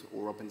 contribute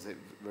or opens a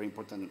very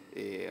important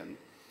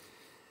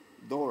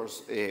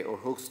doors or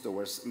hooks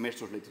towards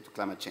measures related to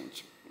climate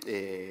change.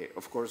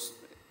 Of course,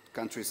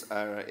 countries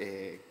are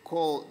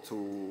called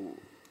to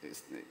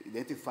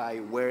identify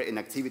where an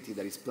activity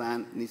that is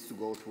planned needs to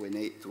go through an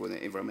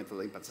environmental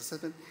impact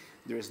assessment.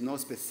 There is no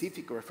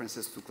specific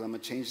references to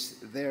climate change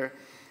there,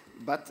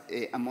 But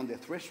among the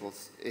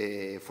thresholds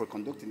for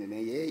conducting an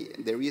AIA,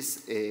 there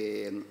is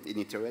in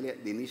inter alia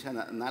the initial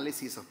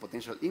analysis of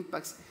potential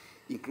impacts,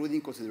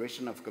 including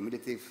consideration of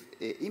cumulative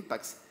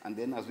impacts. And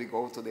then as we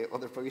go to the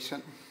other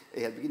provision,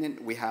 at the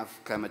beginning, we have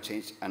climate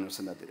change and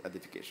ocean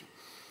acidification.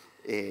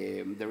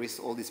 There is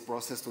all this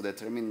process to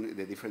determine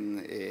the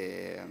different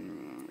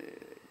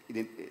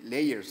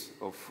layers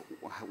of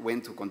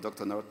when to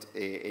conduct or not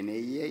an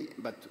AEA,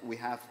 but we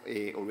have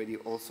already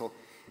also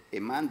a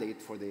mandate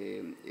for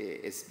the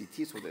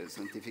SBT, so the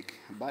scientific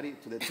body,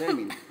 to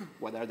determine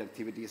what are the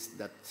activities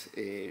that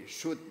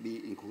should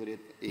be included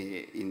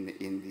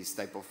in this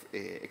type of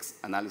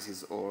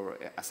analysis or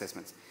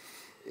assessments.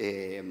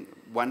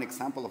 One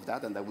example of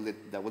that, and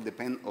that will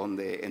depend on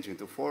the entry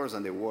into force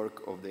and the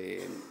work of the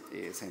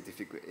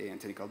scientific and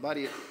technical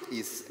body,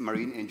 is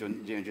marine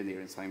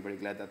engineering. So I'm very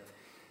glad that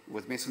it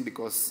was mentioned,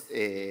 because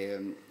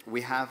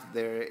we have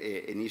there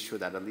an issue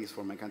that, at least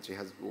for my country,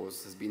 has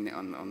been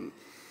on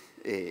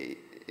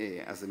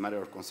as a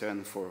matter of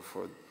concern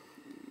for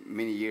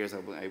many years. I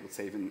would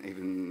say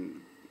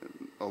even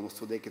almost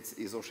 2 decades,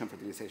 is ocean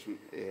fertilization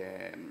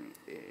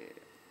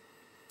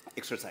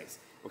exercise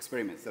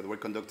experiments that were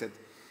conducted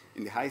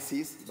in the high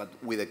seas, but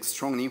with a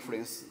strong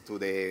influence to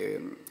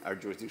our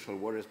jurisdictional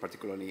waters,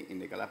 particularly in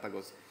the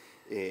Galapagos,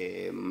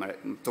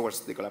 towards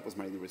the Galapagos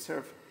Marine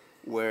Reserve,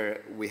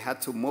 where we had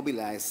to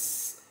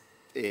mobilize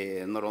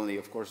not only,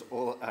 of course,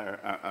 all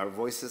our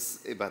voices,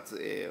 but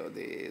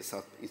the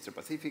Southeastern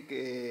Pacific,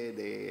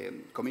 the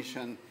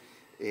Commission,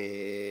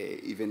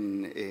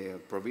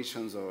 even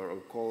provisions or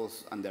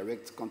calls and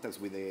direct contacts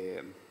with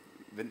the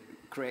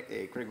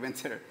Craig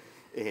Venter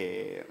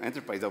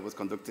enterprise that was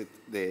conducting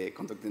the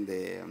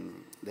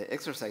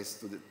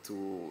exercise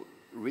to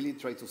really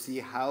try to see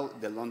how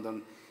the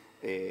London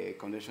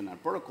Convention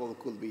and Protocol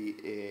could be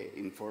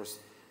enforced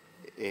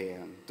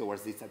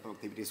towards these type of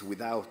activities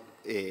without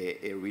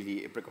a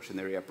really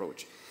precautionary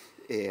approach.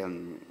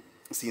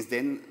 Since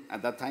then,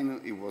 at that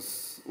time,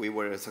 we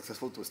were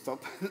successful to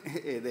stop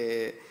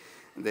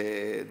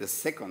the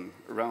second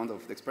round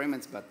of the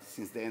experiments, but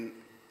since then,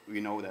 we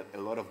know that a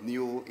lot of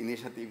new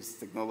initiatives,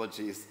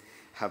 technologies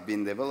have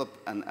been developed,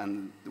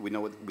 and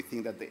we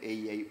think that the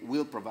AEA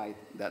will provide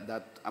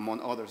that among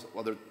others,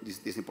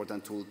 this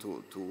important tool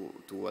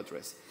to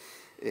address.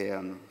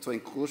 So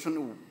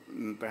inclusion,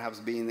 perhaps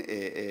being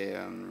a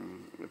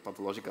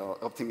pathological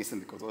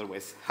optimism, because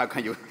otherwise, how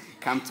can you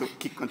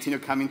continue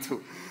coming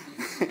to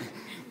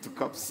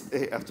COPs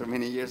after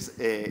many years?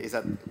 Is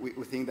that we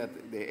think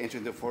that the entry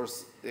into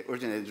force, the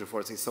urgent entry into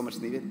force, is so much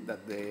needed that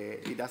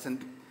it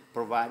doesn't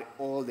provide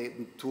all the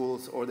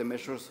tools or the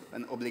measures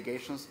and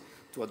obligations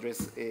to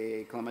address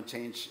climate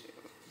change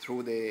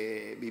through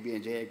the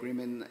BBNJ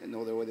agreement and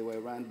all the way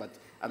around, but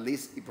at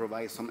least it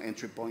provides some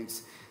entry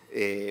points,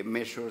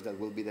 measures that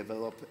will be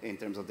developed in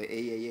terms of the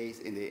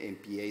AAAs and the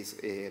MPAs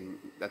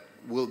that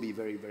will be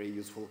very, very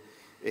useful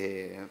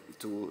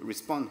to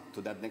respond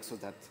to that nexus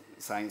that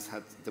science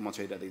has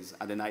demonstrated that is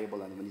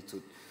undeniable, and we need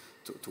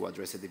to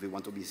address it if we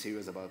want to be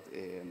serious about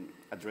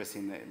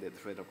addressing the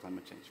threat of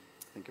climate change.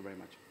 Thank you very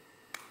much.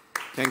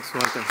 Thanks,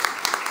 Walter.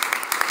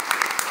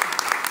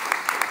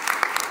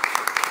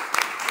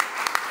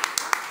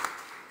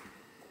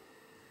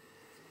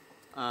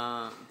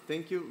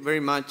 Thank you very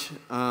much.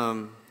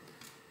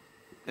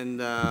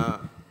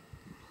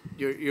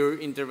 Your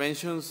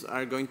interventions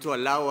are going to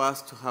allow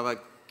us to have a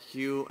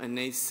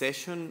Q&A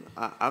session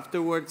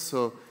afterwards.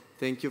 So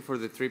thank you for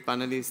the 3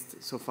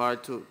 panelists so far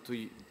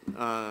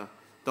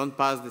don't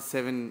pass the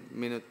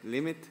 7-minute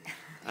limit.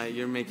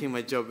 You're making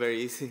my job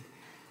very easy.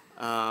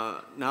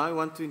 Now I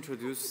want to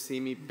introduce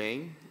Cymie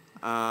Payne.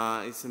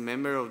 Is a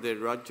member of the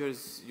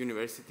Rutgers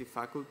University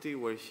faculty,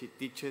 where she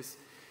teaches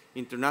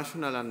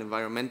international and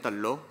environmental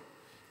law.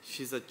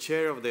 She's a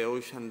chair of the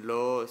Ocean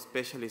Law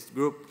Specialist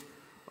Group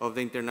of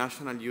the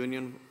International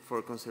Union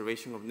for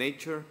Conservation of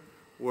Nature,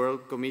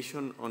 World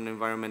Commission on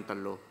Environmental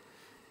Law.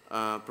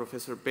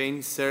 Professor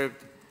Payne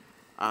served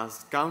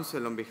as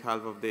counsel on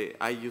behalf of the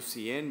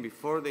IUCN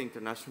before the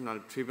International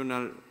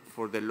Tribunal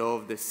for the Law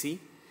of the Sea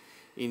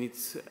in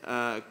its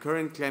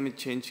current climate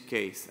change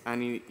case,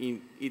 and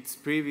in its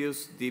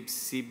previous deep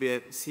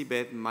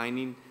seabed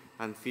mining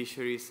and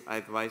fisheries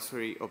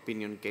advisory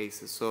opinion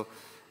cases. So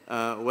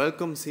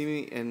welcome,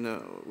 Cymie, and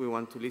we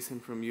want to listen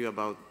from you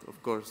about,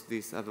 of course,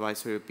 these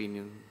advisory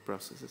opinion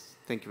processes.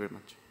 Thank you very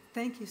much.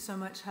 Thank you so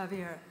much,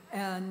 Javier.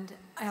 And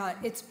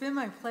it's been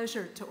my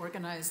pleasure to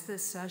organize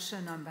this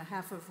session on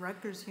behalf of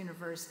Rutgers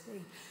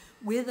University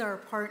with our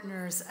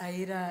partners,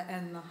 AIDA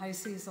and the High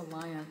Seas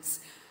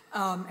Alliance,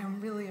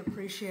 and really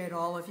appreciate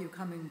all of you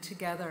coming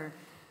together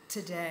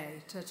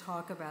today to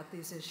talk about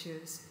these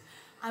issues.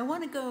 I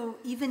want to go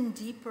even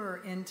deeper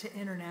into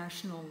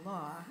international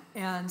law,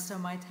 and so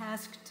my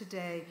task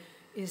today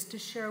is to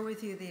share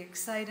with you the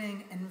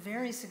exciting and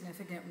very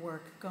significant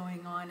work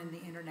going on in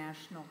the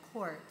international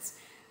courts.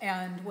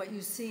 And what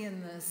you see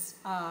in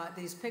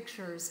these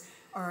pictures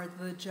are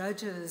the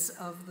judges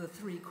of the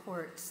 3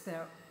 courts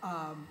that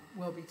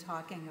we'll be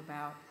talking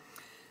about.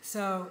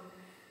 So,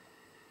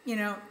 you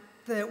know,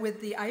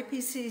 with the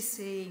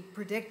IPCC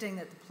predicting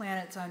that the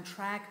planet's on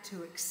track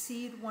to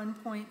exceed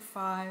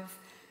 1.5,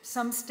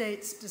 some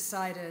states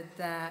decided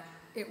that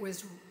it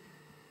was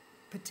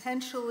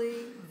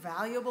potentially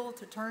valuable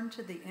to turn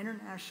to the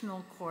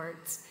international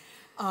courts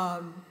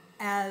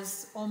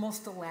as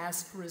almost a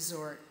last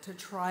resort to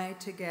try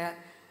to get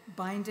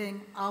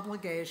binding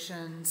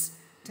obligations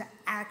to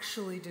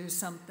actually do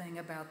something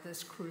about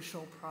this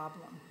crucial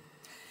problem.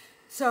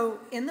 So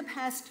in the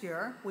past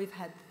year, we've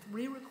had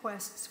 3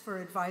 requests for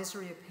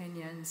advisory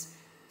opinions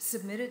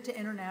submitted to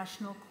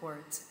international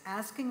courts,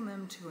 asking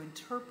them to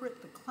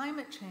interpret the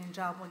climate change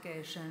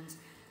obligations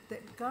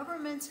that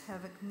governments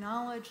have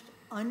acknowledged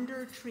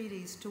under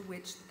treaties to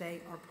which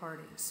they are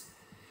parties.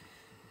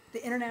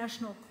 The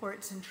international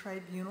courts and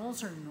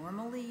tribunals are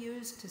normally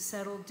used to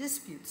settle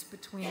disputes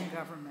between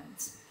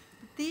governments.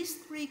 But these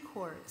 3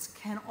 courts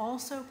can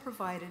also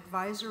provide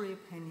advisory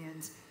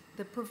opinions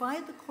that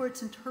provide the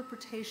court's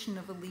interpretation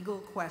of a legal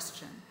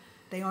question.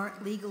 They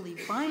aren't legally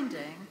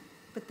binding,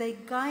 but they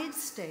guide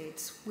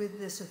states with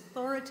this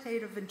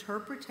authoritative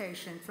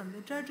interpretation from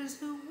the judges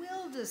who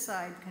will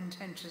decide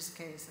contentious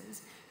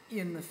cases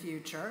in the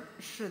future,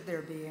 should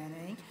there be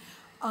any,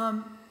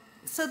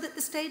 so that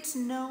the states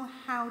know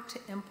how to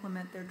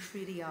implement their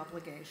treaty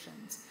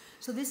obligations.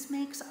 So this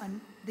makes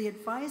the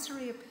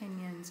advisory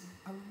opinions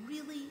a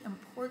really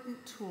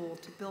important tool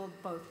to build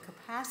both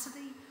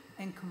capacity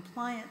and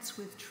compliance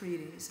with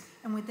treaties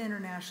and with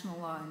international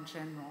law in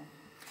general.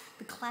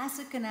 The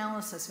classic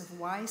analysis of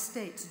why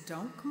states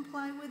don't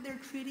comply with their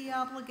treaty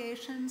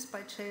obligations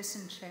by chase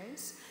and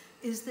chase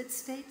is that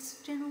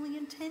states generally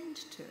intend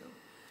to,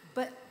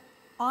 but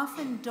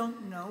often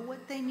don't know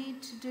what they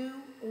need to do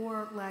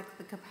or lack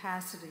the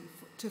capacity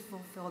to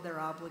fulfill their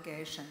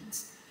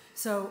obligations.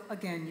 So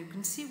again, you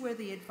can see where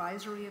the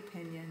advisory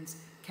opinions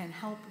can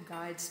help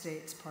guide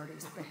states'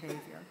 parties'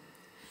 behavior.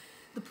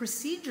 The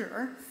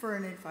procedure for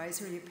an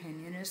advisory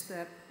opinion is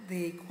that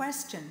the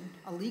question,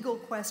 a legal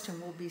question,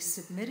 will be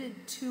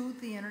submitted to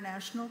the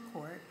international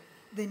court.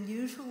 Then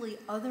usually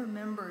other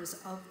members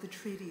of the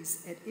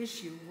treaties at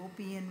issue will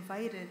be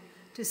invited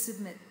to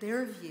submit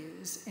their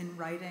views in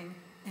writing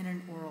and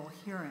in oral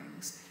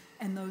hearings.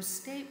 And those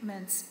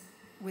statements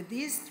with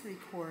these 3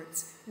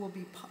 courts will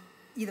be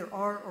either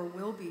are or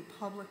will be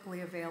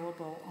publicly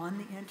available on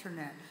the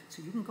internet,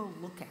 so you can go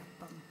look at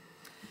them.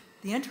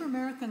 The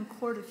Inter-American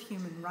Court of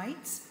Human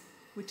Rights,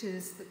 which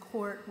is the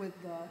court with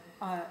the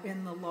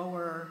in the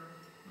lower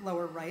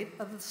right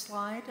of the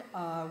slide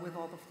with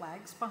all the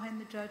flags behind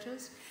the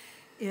judges,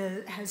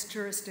 has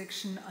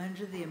jurisdiction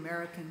under the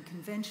American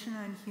Convention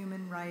on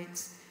Human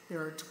Rights.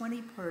 There are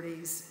 20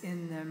 parties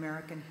in the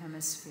American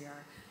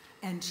hemisphere,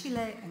 and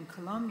Chile and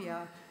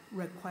Colombia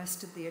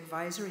requested the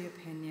advisory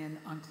opinion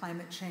on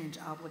climate change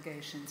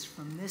obligations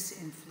from this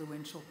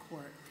influential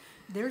court.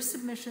 Their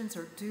submissions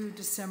are due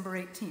December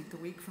 18th, a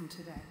week from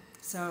today.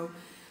 So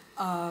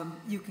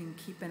you can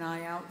keep an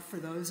eye out for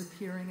those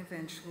appearing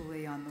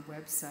eventually on the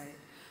website.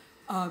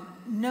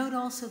 Note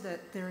also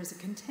that there is a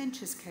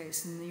contentious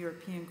case in the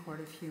European Court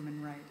of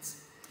Human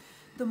Rights.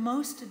 The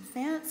most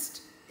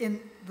advanced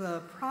in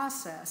the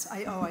process,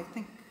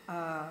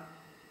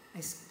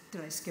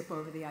 did I skip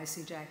over the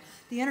ICJ?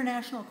 The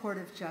International Court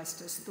of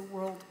Justice, the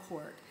World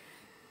Court,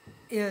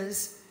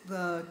 is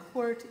the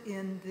court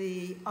in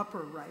the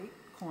upper right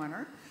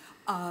corner.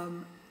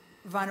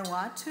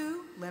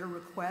 Vanuatu led a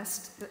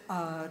request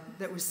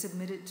that was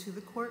submitted to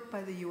the court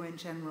by the UN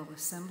General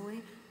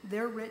Assembly.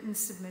 Their written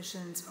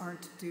submissions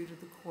aren't due to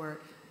the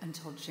court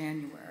until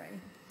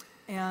January.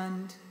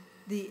 And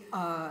the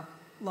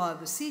Law of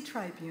the Sea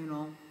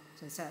Tribunal,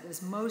 as I said,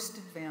 is most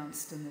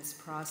advanced in this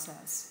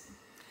process.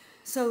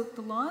 So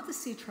the Law of the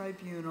Sea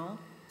Tribunal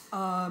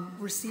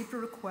received a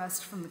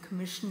request from the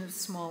Commission of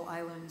Small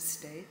Island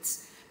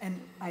States, and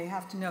I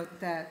have to note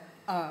that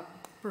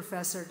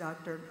Professor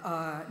Dr.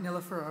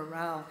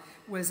 Nilüfer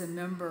was a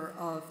member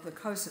of the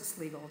COSIS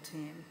legal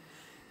team,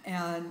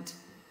 and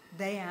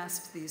they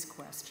asked these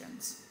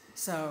questions.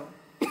 So,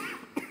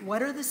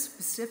 what are the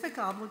specific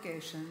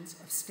obligations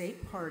of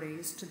state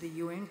parties to the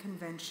UN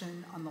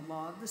Convention on the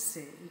Law of the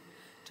Sea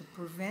to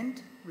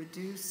prevent,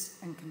 reduce,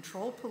 and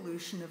control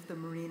pollution of the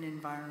marine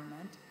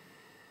environment,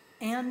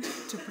 and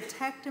to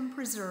protect and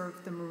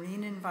preserve the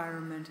marine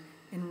environment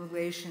in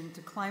relation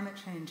to climate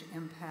change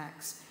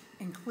impacts,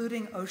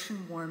 including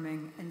ocean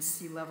warming and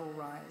sea level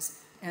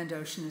rise and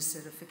ocean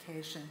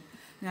acidification?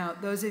 Now,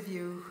 those of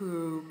you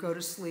who go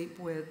to sleep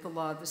with the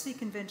Law of the Sea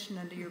Convention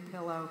under your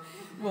pillow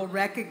will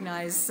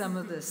recognize some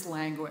of this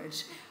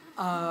language.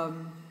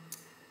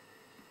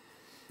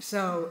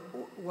 So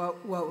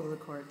what will the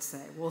court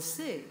say? We'll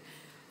see.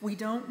 We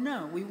don't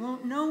know. We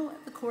won't know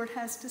what the court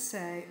has to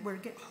say. We're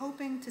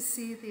hoping to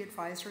see the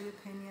advisory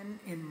opinion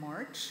in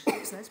March,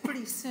 so that's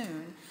pretty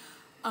soon.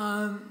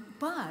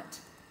 But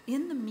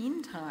in the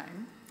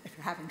meantime, if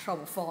you're having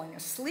trouble falling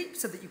asleep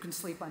so that you can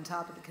sleep on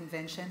top of the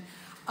convention,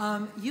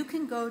 you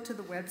can go to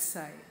the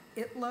website,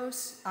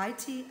 itlos.org,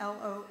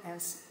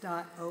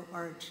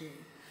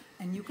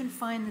 and you can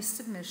find the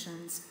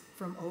submissions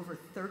from over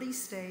 30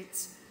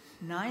 states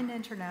 9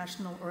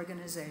 international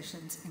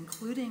organizations,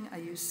 including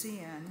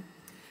IUCN,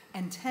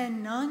 and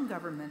 10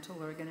 non-governmental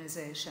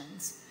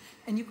organizations.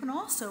 And you can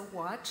also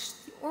watch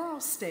the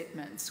oral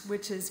statements,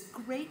 which is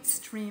great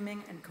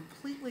streaming and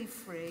completely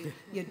free.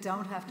 You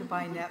don't have to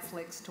buy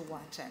Netflix to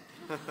watch it.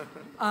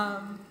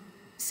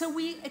 So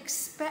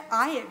this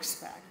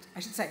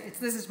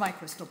is my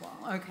crystal ball,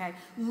 okay?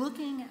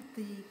 Looking at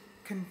the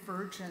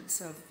convergence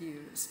of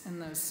views in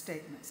those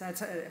statements.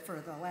 That's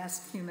for the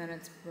last few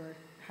minutes where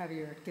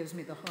Javier gives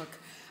me the hook.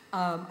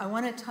 I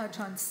want to touch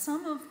on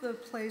some of the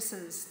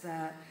places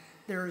that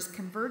there is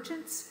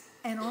convergence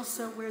and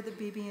also where the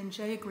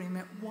BB&J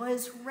agreement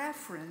was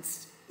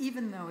referenced,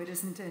 even though it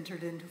isn't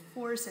entered into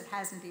force, it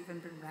hasn't even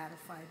been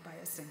ratified by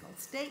a single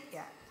state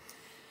yet.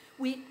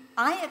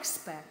 I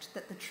expect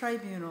that the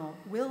tribunal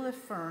will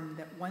affirm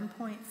that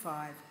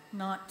 1.5,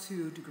 not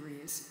 2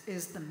 degrees,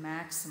 is the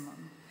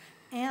maximum,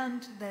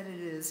 and that it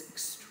is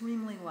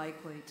extremely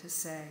likely to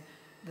say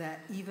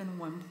that even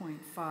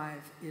 1.5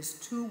 is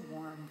too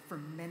warm for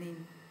many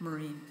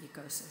marine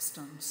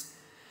ecosystems.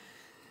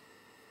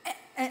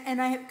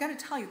 And I have got to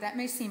tell you, that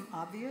may seem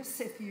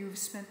obvious if you've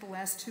spent the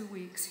last 2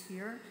 weeks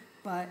here,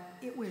 but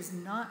it was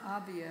not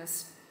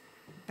obvious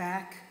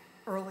back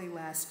early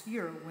last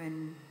year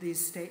when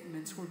these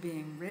statements were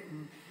being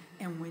written,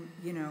 and when,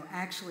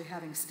 actually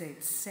having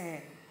states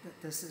say that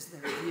this is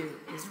their view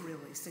is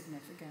really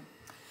significant.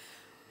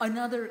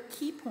 Another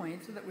key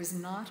point that was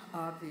not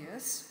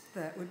obvious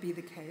that would be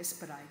the case,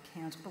 but I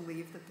can't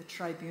believe that the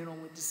tribunal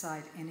would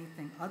decide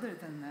anything other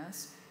than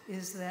this,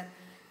 is that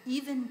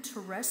even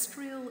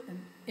terrestrial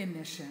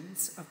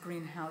emissions of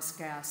greenhouse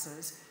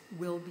gases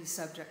will be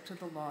subject to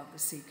the Law of the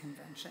Sea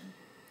Convention.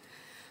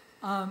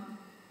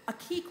 A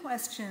key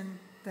question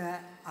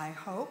that I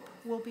hope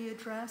will be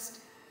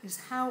addressed is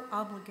how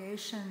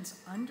obligations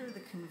under the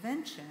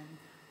convention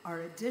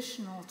are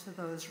additional to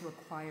those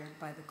required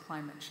by the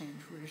climate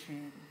change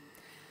regime.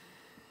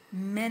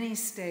 Many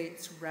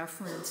states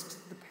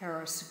referenced the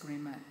Paris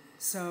Agreement,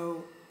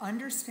 so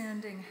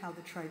understanding how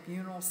the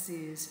tribunal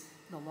sees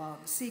the Law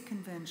of the Sea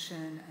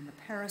Convention and the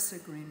Paris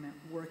Agreement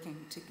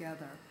working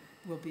together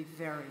will be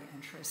very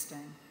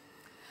interesting.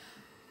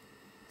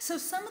 So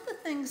some of the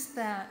things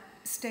that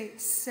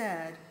states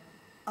said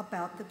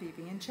about the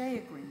BB&J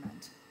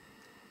agreement.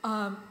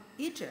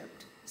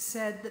 Egypt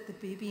said that the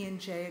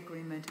BB&J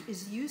agreement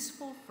is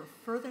useful for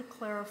further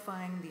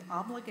clarifying the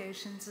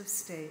obligations of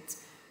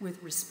states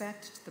with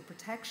respect to the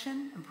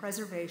protection and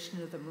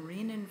preservation of the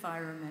marine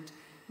environment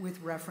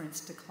with reference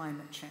to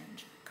climate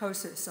change.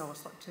 COSIS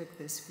also took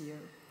this view.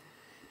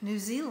 New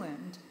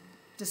Zealand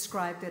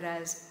described it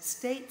as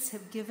states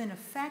have given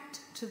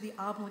effect to the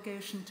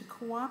obligation to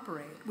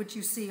cooperate, which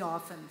you see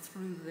often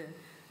through the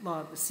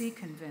Law of the Sea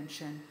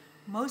Convention,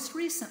 most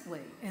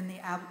recently in the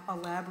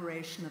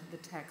elaboration of the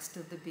text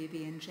of the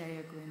BB&J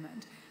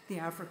agreement. The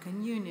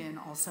African Union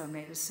also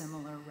made a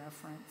similar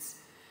reference.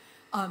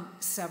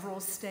 Several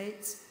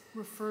states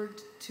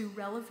referred to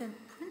relevant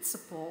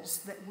principles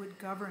that would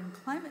govern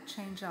climate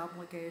change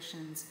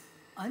obligations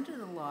under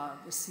the Law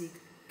of the Sea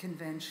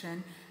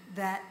Convention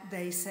that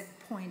they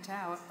point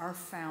out are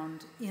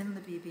found in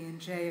the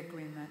BB&J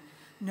agreement,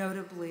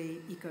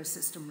 notably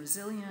ecosystem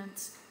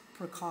resilience,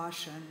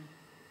 precaution.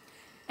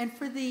 And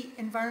for the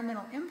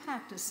environmental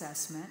impact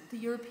assessment, the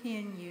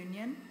European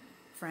Union,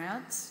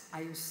 France,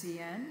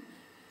 IUCN,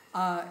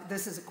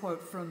 this is a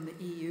quote from the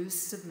EU's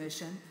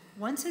submission,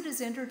 once it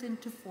is entered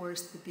into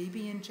force, the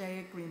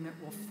BB&J agreement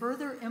will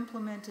further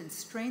implement and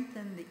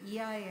strengthen the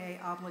EIA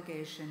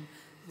obligation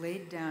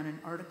laid down in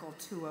Article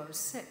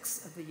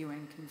 206 of the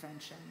UN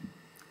Convention.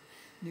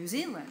 New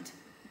Zealand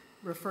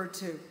referred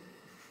to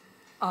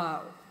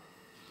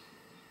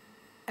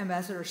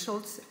Ambassador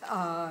Schultz's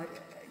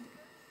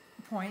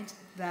point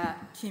that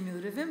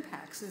cumulative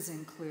impacts is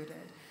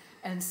included,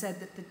 and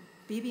said that the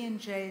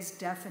BB&J's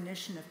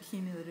definition of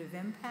cumulative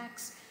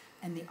impacts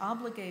and the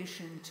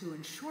obligation to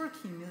ensure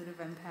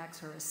cumulative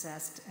impacts are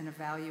assessed and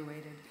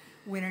evaluated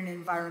when an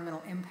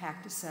environmental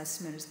impact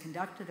assessment is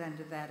conducted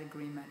under that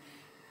agreement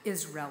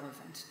is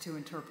relevant to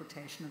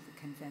interpretation of the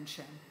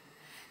convention.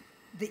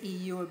 The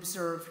EU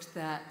observed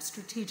that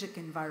strategic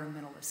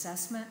environmental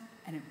assessment,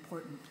 an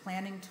important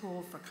planning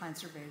tool for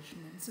conservation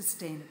and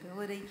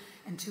sustainability,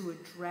 and to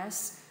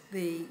address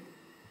the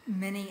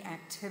many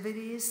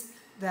activities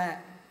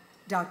that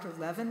Dr.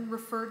 Levin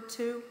referred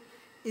to,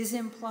 is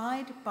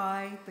implied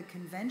by the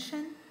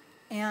convention,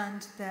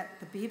 and that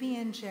the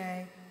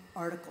BB&J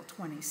Article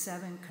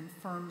 27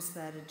 confirms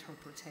that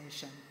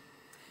interpretation.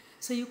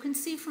 So you can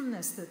see from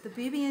this that the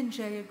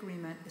BB&J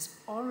agreement is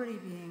already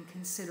being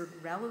considered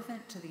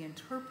relevant to the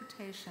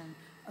interpretation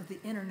of the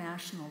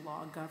international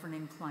law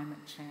governing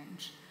climate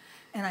change.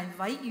 And I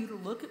invite you to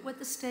look at what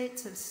the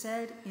states have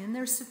said in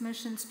their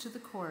submissions to the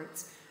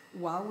courts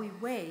while we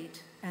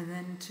wait, and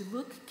then to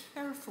look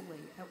carefully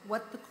at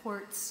what the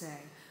courts say,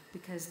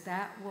 because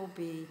that will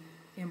be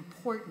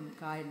important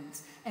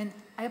guidance. And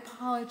I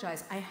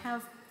apologize, I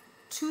have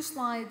 2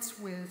 slides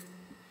with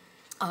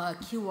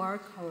QR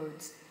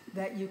codes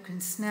that you can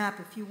snap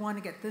if you want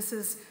to get. This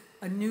is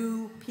a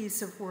new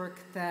piece of work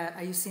that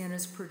IUCN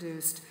has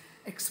produced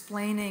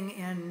explaining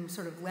in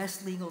sort of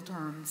less legal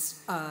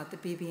terms the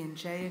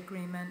BB&J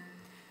agreement.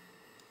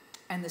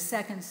 And the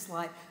second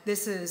slide,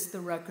 this is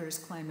the Rutgers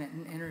Climate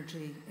and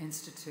Energy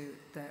Institute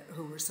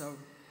who were so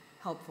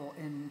helpful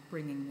in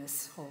bringing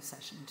this whole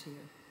session to you.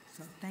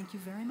 So thank you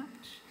very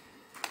much.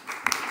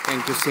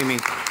 Thank you, Cymie.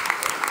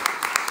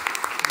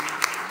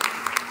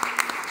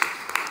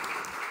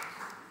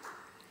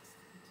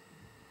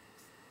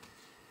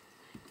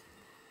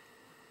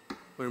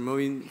 We're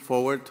moving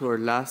forward to our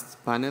last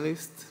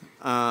panelist.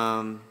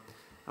 I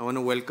want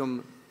to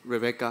welcome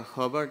Rebecca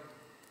Hubbard.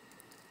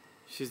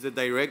 She's the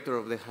director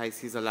of the High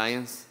Seas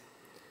Alliance,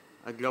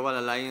 a global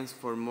alliance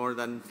for more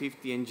than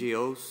 50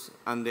 NGOs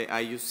and the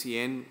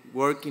IUCN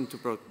working to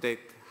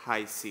protect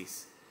high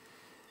seas.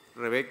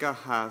 Rebecca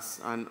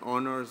has an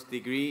honors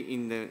degree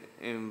in the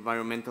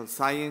environmental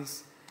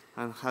science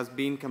and has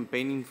been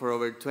campaigning for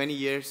over 20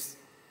 years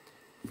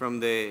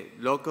from the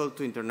local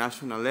to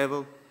international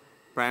level,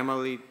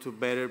 primarily to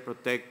better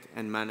protect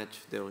and manage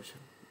the ocean.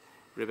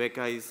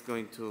 Rebecca is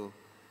going to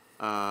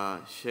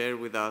share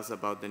with us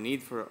about the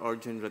need for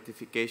urgent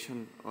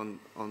ratification on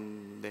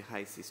the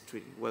High Seas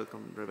Treaty.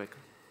 Welcome, Rebecca.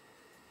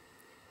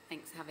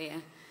 Thanks,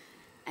 Javier.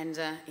 And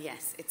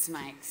yes, it's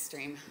my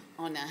extreme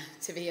honour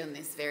to be on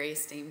this very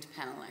esteemed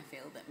panel. I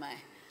feel that my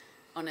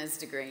honours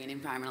degree in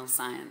environmental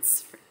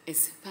science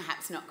is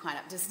perhaps not quite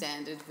up to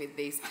standard with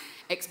these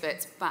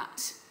experts,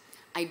 but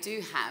I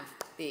do have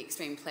the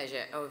extreme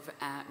pleasure of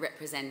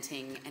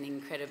representing an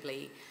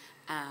incredibly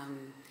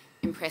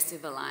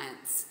impressive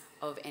alliance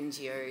of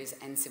NGOs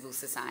and civil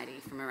society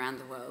from around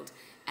the world,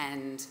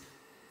 and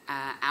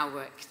our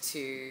work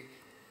to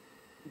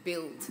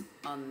build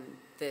on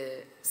the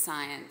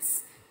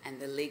science and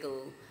the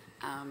legal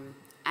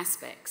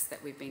aspects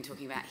that we've been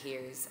talking about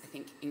here is, I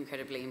think,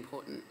 incredibly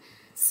important.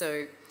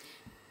 So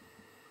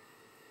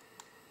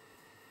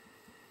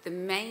the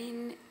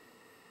main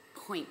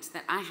point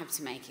that I have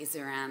to make is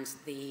around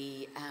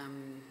the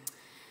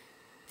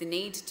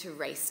need to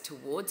race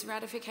towards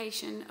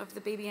ratification of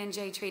the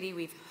BB&J Treaty.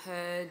 We've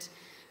heard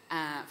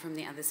from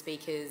the other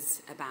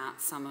speakers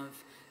about some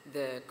of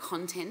the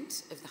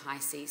content of the High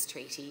Seas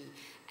Treaty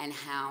and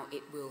how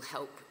it will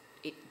help.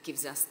 It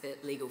gives us the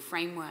legal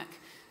framework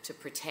to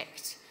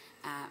protect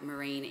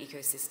marine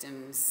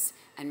ecosystems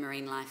and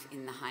marine life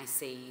in the high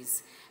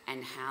seas,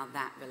 and how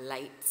that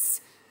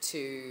relates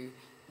to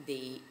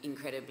the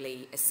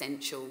incredibly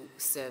essential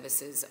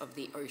services of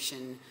the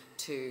ocean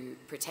to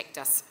protect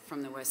us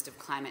from the worst of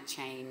climate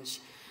change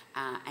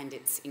and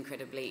its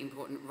incredibly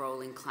important role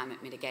in climate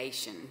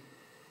mitigation.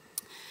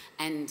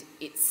 And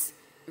it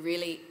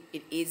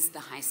is the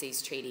High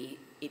Seas Treaty,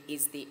 it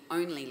is the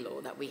only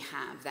law that we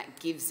have that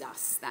gives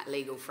us that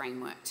legal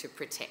framework to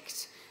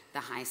protect the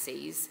high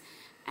seas.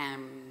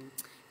 And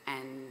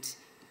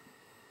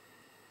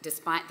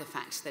despite the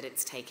fact that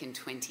it's taken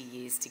 20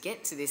 years to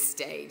get to this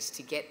stage,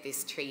 to get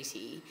this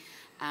treaty,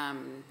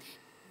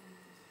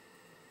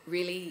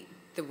 really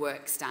the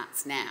work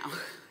starts now.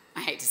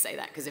 I hate to say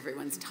that because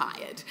everyone's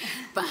tired,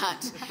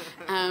 but,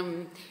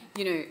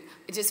 you know,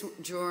 just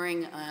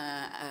drawing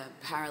a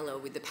parallel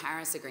with the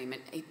Paris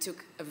Agreement, it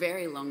took a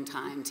very long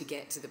time to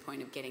get to the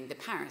point of getting the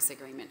Paris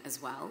Agreement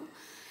as well.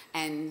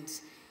 And,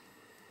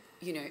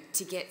 you know,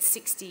 to get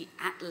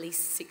at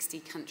least 60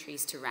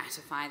 countries to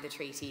ratify the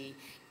treaty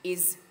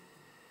is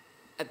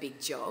a big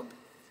job,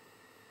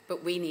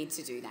 but we need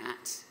to do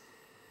that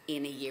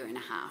in a year and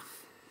a half.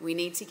 We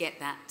need to get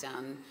that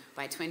done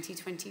by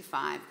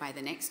 2025, by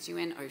the next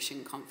UN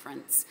Ocean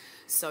Conference,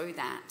 so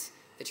that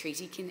the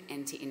treaty can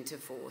enter into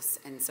force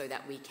and so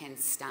that we can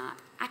start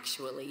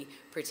actually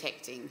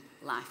protecting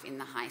life in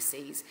the high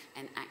seas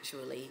and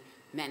actually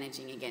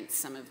managing against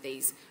some of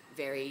these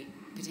very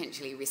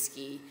potentially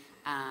risky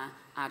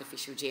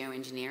artificial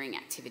geoengineering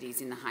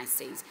activities in the high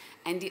seas.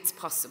 And it's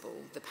possible.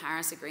 The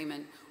Paris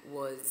Agreement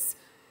was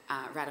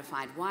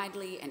ratified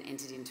widely and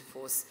entered into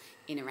force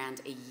in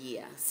around a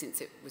year since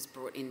it was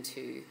brought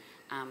into,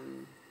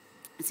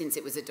 since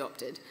it was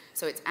adopted.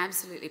 So it's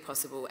absolutely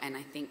possible, and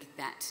I think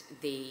that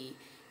the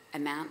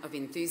amount of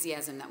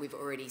enthusiasm that we've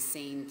already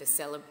seen,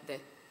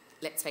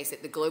 let's face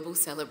it, the global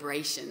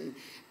celebration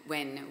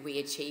when we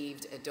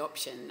achieved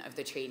adoption of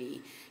the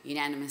treaty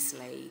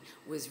unanimously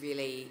was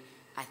really,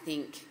 I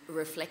think,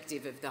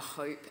 reflective of the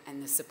hope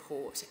and the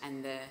support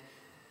and the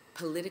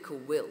political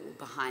will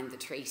behind the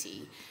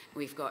treaty.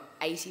 We've got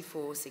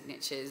 84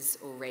 signatures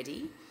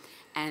already,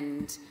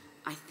 and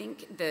I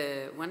think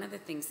one of the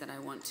things that I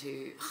want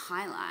to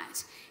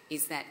highlight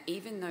is that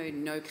even though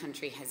no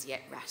country has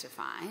yet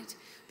ratified,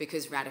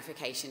 because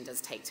ratification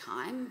does take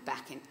time,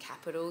 back in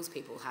capitals,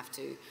 people have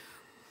to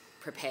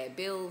prepare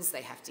bills,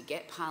 they have to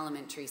get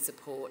parliamentary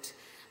support.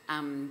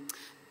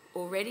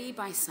 Already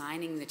by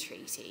signing the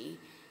treaty,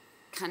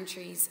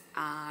 countries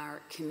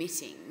are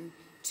committing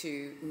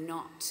to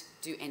not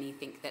do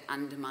anything that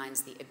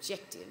undermines the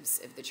objectives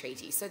of the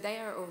treaty. So they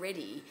are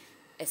already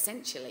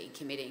essentially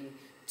committing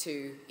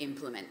to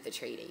implement the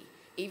treaty.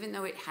 Even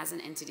though it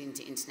hasn't entered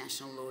into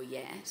international law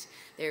yet,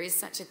 there is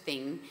such a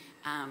thing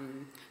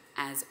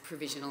as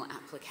provisional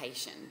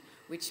application,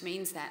 which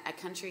means that a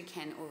country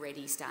can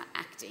already start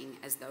acting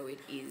as though it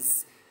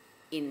is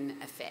in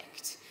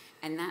effect.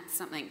 And that's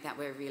something that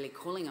we're really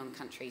calling on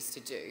countries to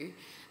do,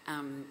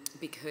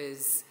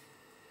 because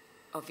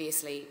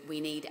obviously we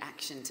need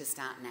action to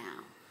start now.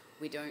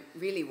 We don't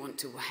really want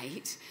to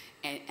wait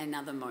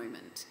another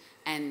moment.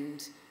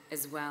 And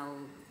as well,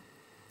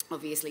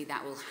 obviously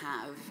that will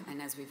have,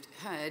 and as we've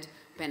heard,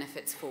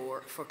 benefits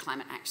for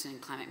climate action and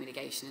climate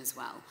mitigation as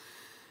well.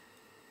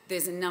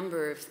 There's a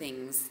number of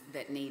things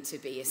that need to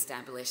be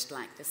established,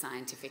 like the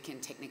scientific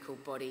and technical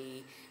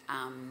body,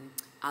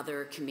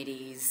 other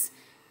committees,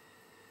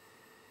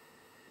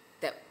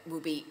 that will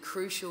be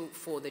crucial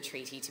for the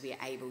treaty to be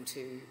able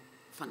to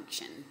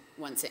function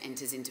once it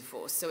enters into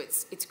force. So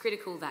it's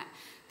critical that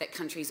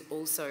countries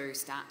also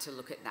start to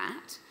look at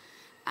that.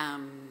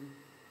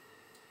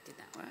 Did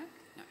that work?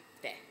 No,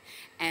 there.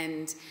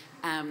 And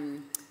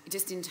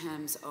just in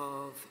terms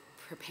of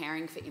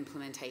preparing for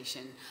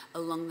implementation,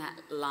 along that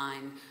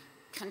line,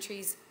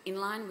 countries, in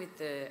line with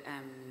the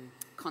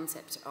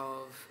concept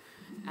of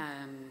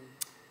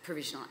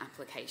provisional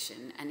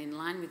application and in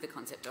line with the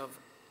concept of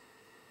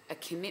a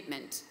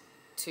commitment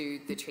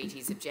to the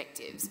treaty's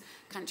objectives,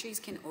 countries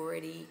can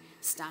already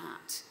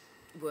start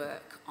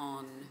work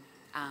on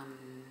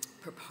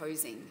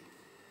proposing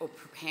or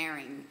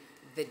preparing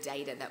the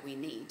data that we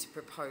need to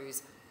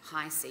propose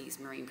high seas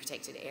marine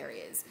protected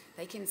areas.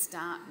 They can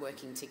start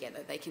working together.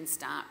 They can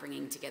start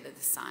bringing together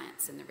the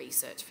science and the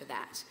research for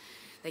that.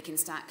 They can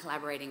start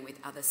collaborating with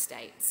other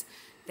states.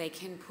 They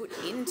can put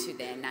into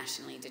their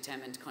nationally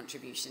determined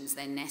contributions,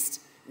 their next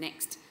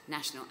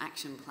national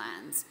action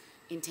plans,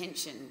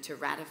 intention to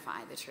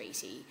ratify the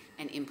treaty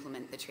and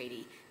implement the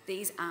treaty.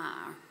 These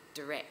are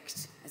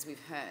direct, as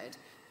we've heard,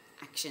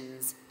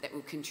 actions that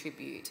will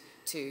contribute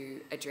to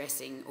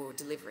addressing or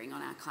delivering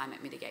on our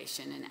climate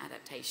mitigation and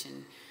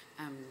adaptation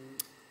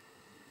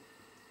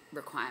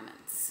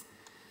requirements.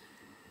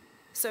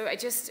 So I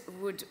just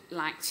would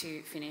like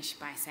to finish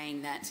by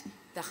saying that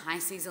the High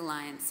Seas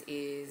Alliance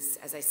is,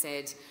 as I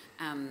said,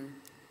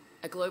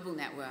 a global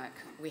network.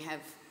 We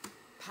have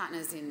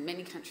partners in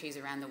many countries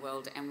around the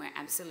world, and we're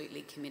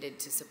absolutely committed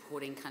to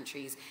supporting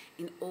countries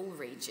in all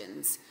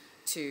regions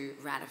to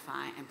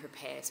ratify and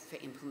prepare for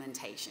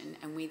implementation.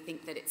 And we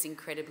think that it's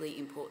incredibly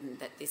important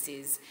that this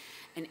is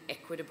an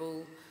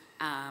equitable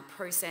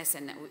process,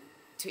 and that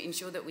to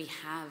ensure that we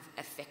have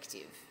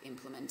effective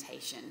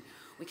implementation.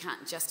 We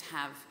can't just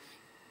have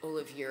all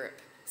of Europe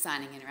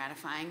signing and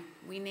ratifying.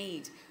 We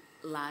need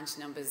large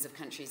numbers of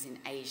countries in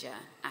Asia,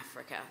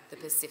 Africa, the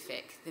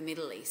Pacific, the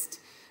Middle East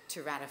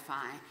to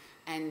ratify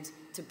and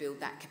to build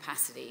that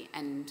capacity.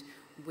 And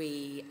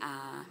we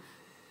are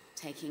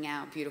taking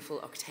our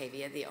beautiful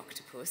Octavia, the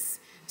octopus,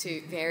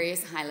 to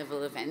various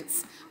high-level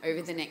events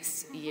over the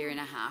next year and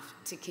a half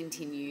to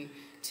continue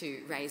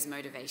to raise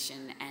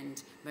motivation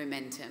and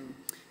momentum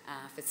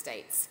for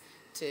states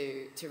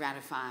to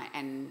ratify,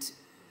 and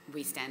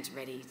we stand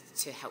ready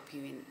to help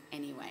you in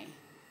any way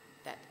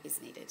that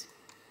is needed.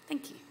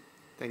 Thank you.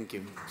 Thank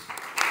you.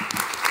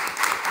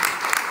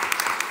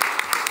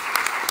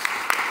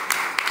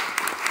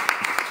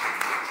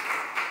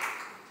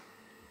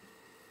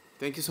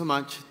 Thank you so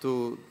much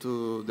to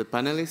the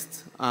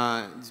panelists.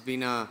 It's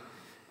been a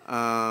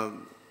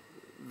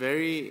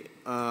very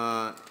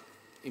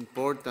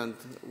important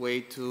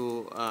way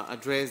to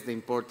address the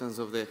importance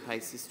of the high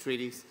seas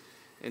treaties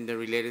and the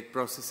related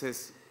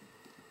processes,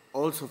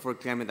 also for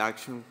climate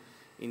action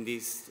in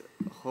this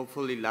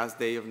hopefully last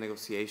day of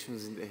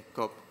negotiations in the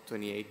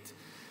COP28.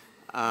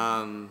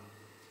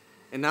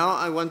 And now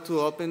I want to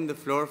open the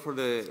floor for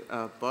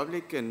the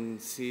public and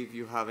see if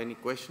you have any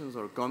questions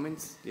or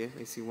comments. Yeah,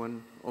 I see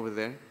one over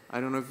there. I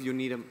don't know if you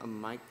need a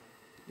mic.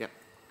 Yeah,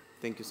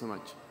 thank you so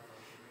much.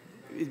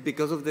 It's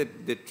because of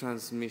the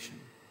transmission.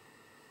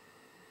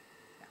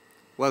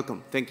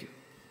 Welcome, thank you.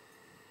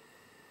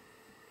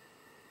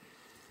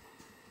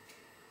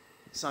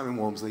 Simon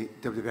Walmsley,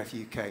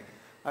 WWF UK.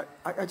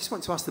 I just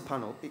want to ask the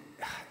panel,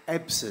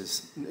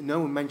 EBSAs,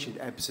 no one mentioned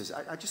EBSAs.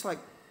 I'd just like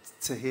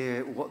to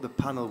hear what the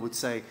panel would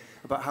say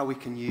about how we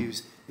can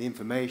use the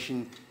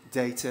information,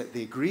 data,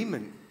 the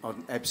agreement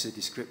on EBSA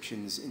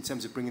descriptions in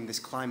terms of bringing this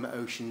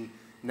climate-ocean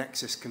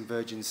nexus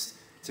convergence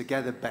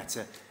together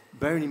better.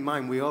 Bearing in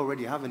mind, we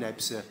already have an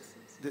EBSA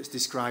that's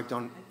described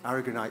on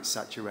aragonite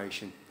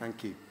saturation.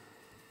 Thank you.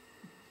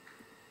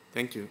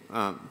 Thank you.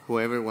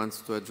 Whoever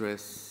wants to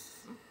address.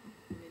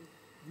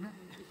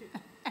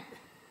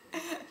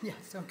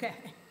 Yes, okay.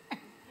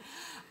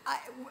 I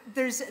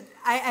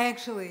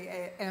actually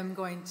am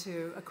going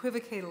to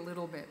equivocate a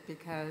little bit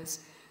because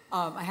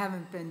I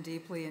haven't been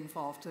deeply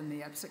involved in the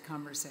EBSA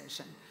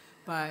conversation,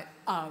 but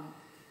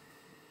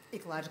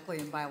ecologically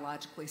and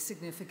biologically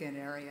significant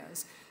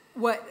areas.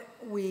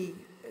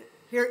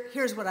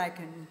 Here's what I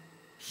can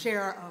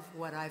share of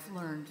what I've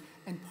learned,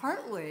 and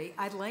partly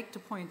I'd like to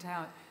point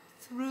out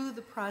through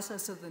the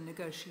process of the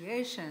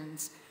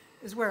negotiations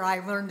is where I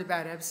learned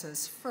about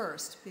EBSAs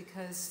first,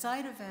 because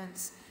side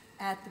events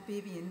at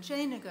the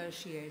BB&J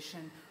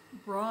negotiation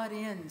brought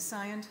in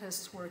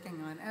scientists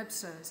working on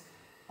EBSAs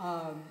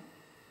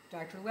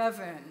Dr.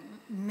 Levin,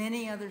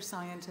 many other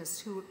scientists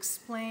who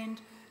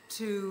explained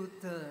to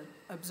the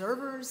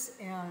observers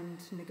and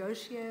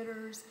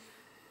negotiators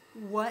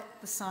what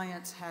the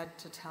science had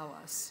to tell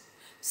us.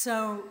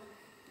 So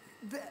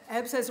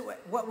Eb says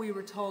what we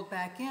were told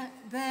back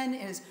then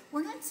is,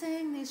 we're not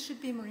saying these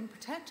should be marine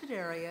protected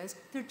areas,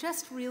 they're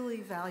just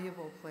really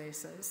valuable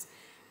places.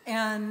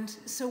 And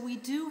so we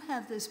do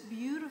have this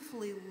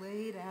beautifully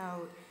laid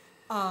out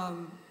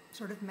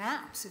sort of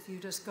maps. If you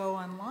just go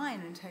online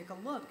and take a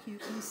look, you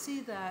can see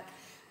that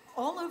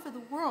all over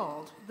the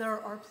world,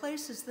 there are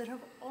places that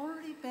have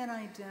already been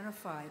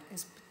identified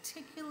as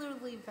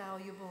particularly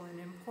valuable and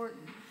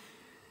important.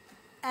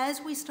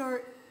 As we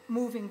start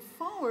moving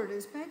forward,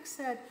 as Meg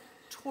said,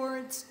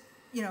 towards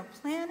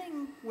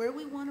planning where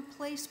we want to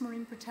place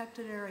marine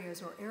protected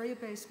areas or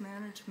area-based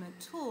management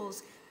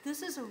tools,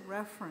 this is a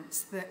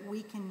reference that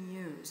we can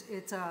use.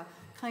 It's a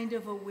kind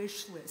of a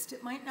wish list.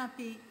 It might not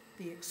be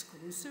the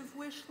exclusive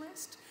wish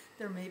list.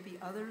 There may be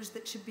others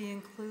that should be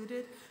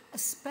included,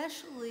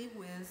 especially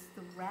with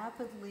the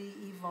rapidly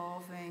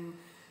evolving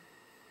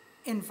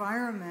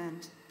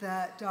environment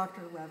that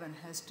Dr. Levin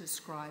has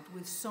described,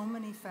 with so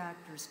many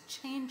factors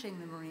changing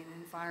the marine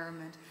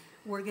environment.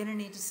 We're going to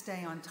need to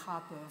stay on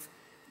top of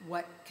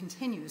what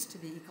continues to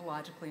be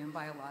ecologically and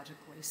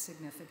biologically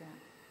significant.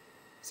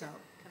 So,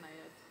 can I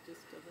add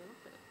just a little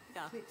bit?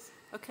 Yeah. Please.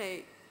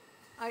 Okay.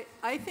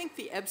 I think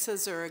the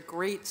EBSAs are a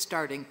great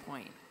starting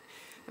point.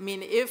 I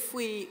mean, if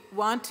we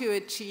want to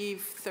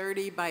achieve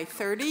 30 by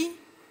 30,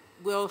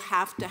 we'll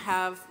have to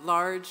have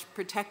large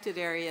protected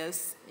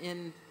areas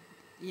in,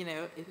 in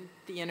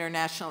the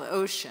international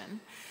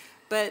ocean.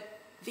 But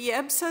the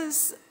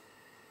EBSAs,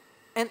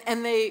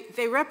 and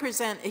they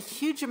represent a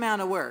huge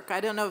amount of work.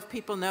 I don't know if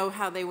people know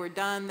how they were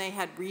done. They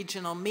had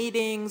regional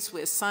meetings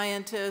with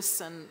scientists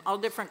and all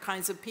different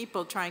kinds of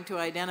people trying to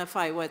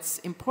identify what's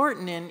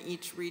important in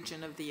each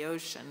region of the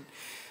ocean.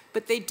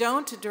 But they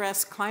don't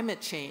address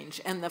climate change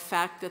and the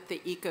fact that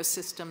the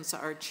ecosystems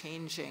are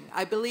changing.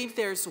 I believe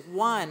there's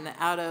one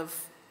out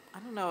of, I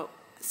don't know,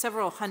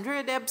 several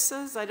hundred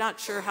EBSAs. I'm not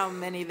sure how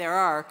many there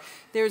are.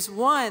 There's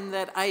one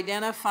that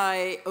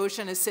identify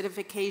ocean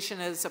acidification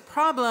as a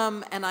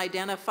problem and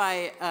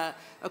identify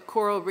a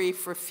coral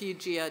reef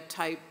refugia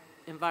type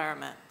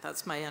environment.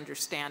 That's my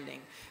understanding.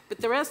 But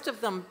the rest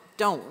of them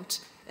don't.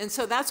 And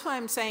so that's why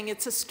I'm saying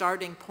it's a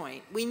starting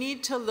point. We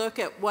need to look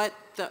at what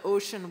the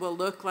ocean will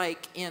look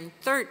like in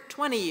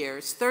 20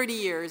 years, 30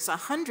 years,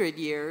 100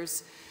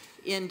 years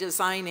in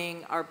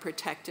designing our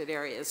protected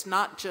areas,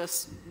 not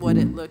just what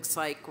it looks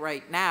like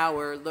right now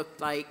or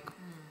looked like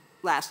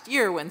last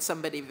year when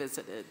somebody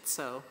visited.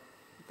 So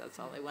that's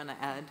all I want to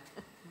add.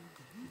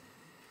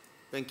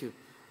 Thank you.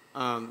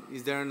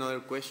 Is there another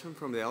question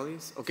from the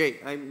audience? Okay,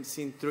 I'm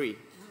seeing 3.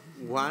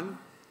 1,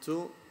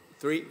 2,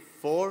 3,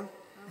 4.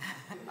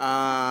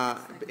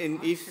 And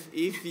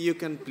if you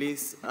can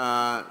please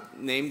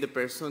name the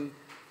person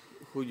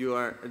who you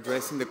are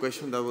addressing the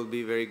question, that will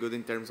be very good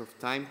in terms of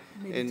time.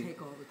 Maybe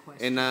take all the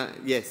questions.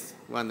 And yes,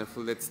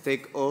 wonderful. Let's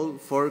take all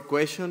 4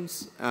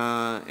 questions,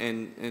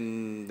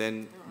 and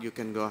then you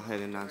can go ahead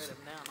and answer.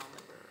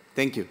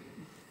 Thank you.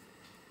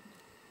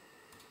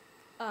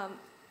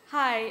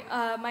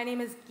 Hi, my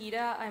name is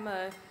Gita. I'm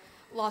a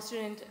law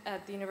student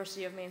at the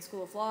University of Maine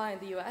School of Law in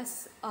the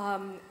U.S.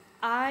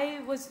 I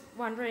was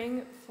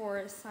wondering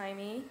for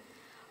Cymie,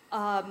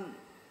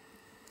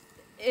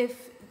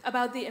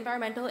 about the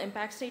environmental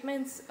impact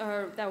statements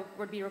that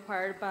would be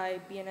required by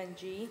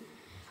BNNG.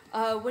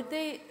 Would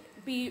they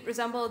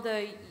resemble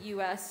the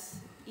U.S.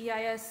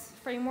 EIS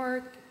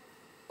framework,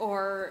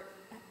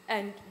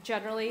 and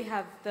generally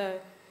have the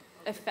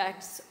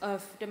effects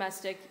of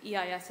domestic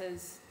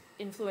EISs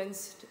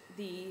influenced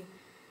the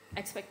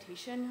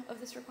expectation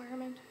of this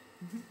requirement?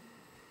 Mm-hmm.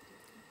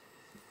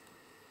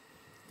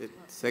 The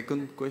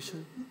second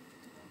question,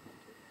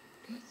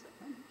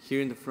 here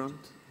in the front.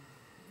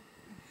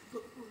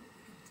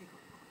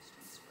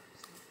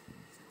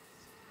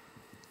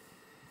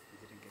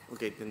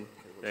 Okay, then.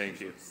 Thank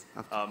you.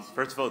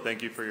 First of all,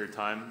 thank you for your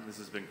time. This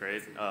has been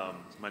great.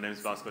 My name is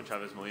Vasco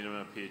Chavez Molina. I'm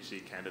a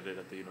PhD candidate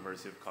at the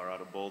University of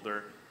Colorado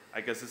Boulder. I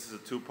guess this is a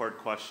 2-part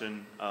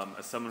question.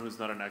 As someone who's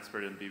not an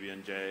expert in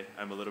BBNJ,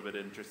 I'm a little bit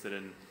interested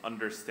in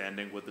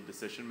understanding what the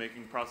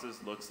decision-making process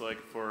looks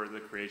like for the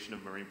creation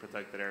of marine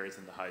protected areas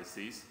in the high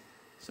seas.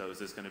 So is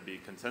this going to be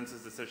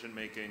consensus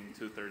decision-making,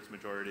 2/3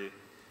 majority?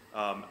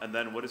 And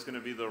then what is going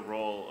to be the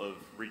role of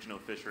regional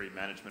fishery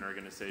management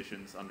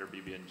organizations under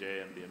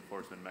BBNJ and the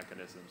enforcement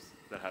mechanisms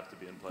that have to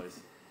be in place?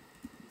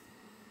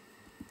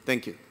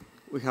 Thank you.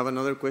 We have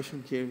another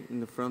question here in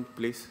the front,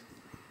 please.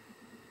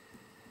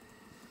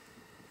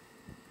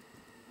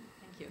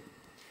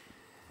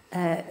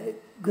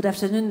 Good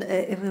afternoon,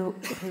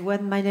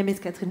 everyone. My name is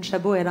Catherine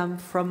Chabot, and I'm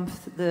from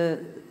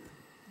the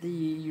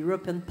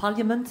European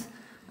Parliament,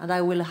 and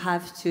I will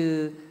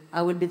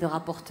be the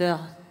rapporteur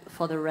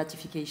for the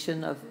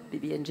ratification of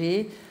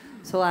BBNJ.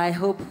 So I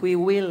hope we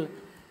will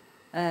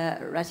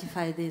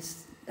ratify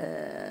this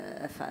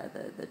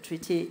the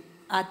treaty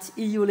at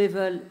EU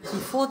level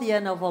before the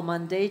end of our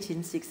mandate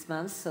in 6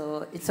 months,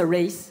 so it's a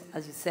race,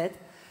 as you said.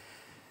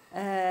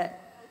 A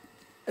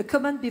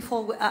comment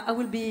before, I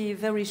will be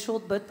very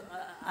short, but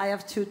I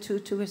have two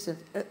questions.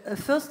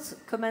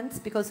 First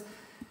comment, because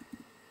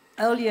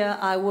earlier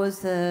I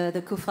was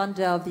the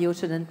co-founder of the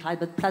Ocean and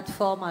Climate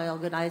Platform. I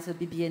organized a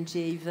BBNJ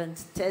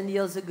event 10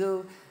 years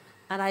ago,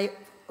 and I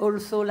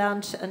also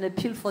launched an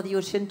appeal for the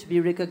ocean to be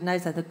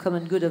recognized as a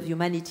common good of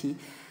humanity.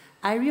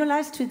 I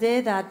realized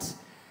today that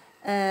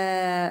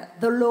the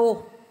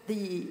law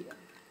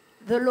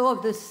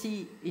of the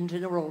sea in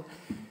general,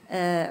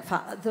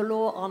 the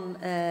law on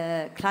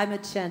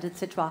climate change,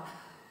 etc.,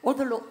 all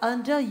the law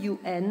under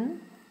UN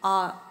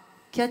are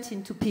cut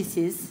into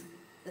pieces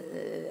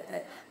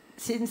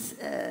since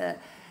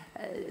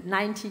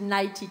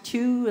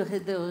 1992,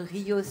 the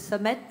Rio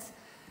Summit,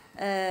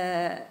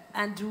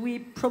 and we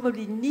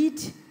probably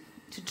need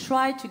to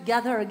try to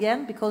gather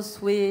again, because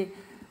we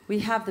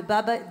have the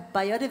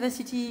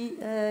biodiversity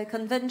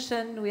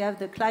convention, we have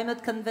the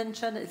climate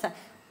convention,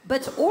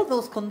 but all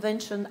those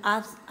conventions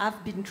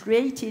have been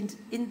created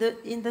in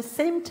the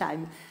same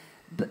time.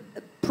 But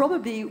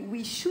probably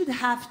we should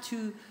have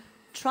to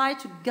try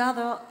to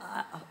gather,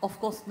 of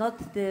course,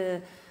 not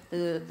the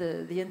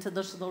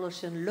international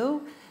ocean law,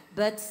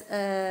 but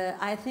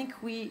I think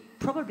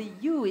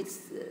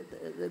it's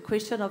the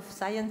question of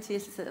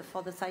scientists,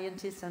 for the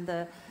scientists and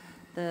the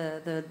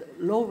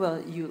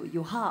lower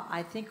you are.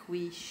 I think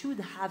we should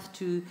have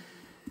to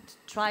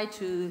try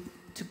to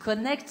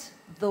connect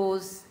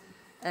those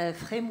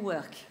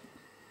framework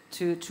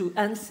to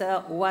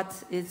answer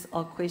what is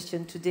our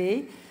question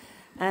today.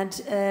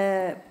 And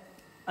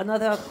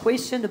another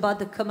question about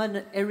the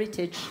common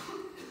heritage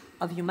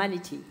of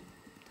humanity,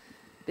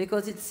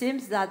 because it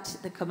seems that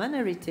the common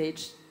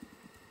heritage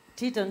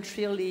didn't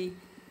really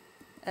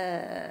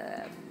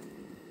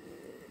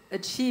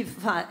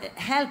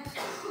help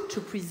to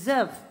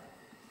preserve.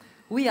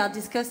 We are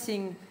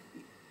discussing,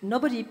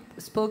 nobody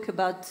spoke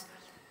about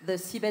the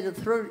Seabed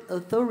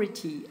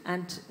Authority,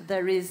 and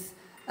there is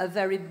a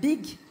very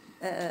big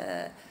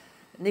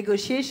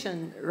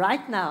negotiation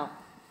right now,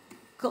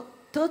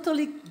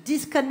 totally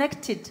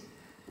disconnected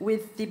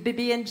with the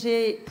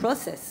BBNJ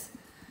process.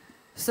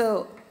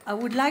 So I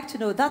would like to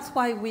know, that's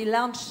why we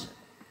launched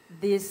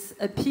this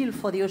appeal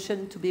for the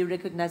ocean to be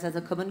recognized as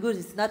a common good.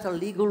 It's not a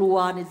legal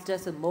one, it's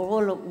just a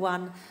moral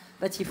one.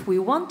 But if we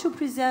want to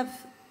preserve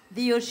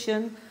the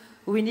ocean,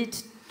 we need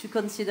to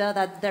consider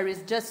that there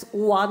is just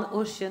one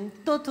ocean,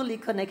 totally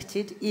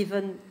connected,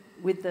 even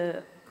with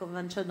the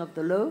convention of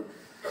the law,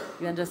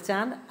 you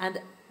understand? And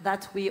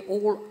that we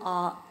all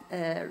are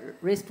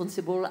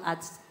responsible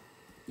at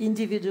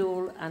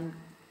individual and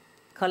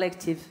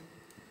collective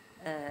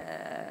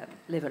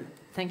level.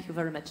 Thank you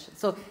very much.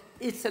 So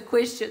it's a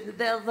question,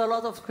 there's a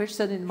lot of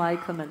questions in my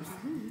comments.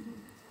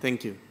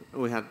 Thank you.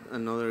 We have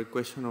another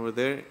question over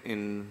there,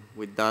 and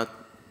with that,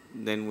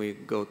 then we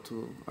go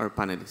to our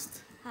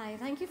panelists. Hi,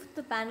 thank you to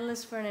the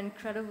panelists for an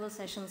incredible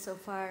session so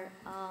far.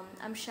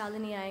 I'm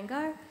Shalini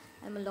Iyengar.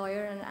 I'm a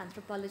lawyer and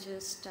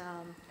anthropologist.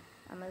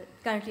 I'm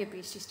currently a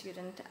PhD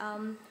student.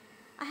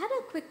 I had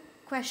a quick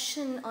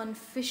question on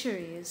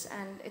fisheries,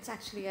 and it's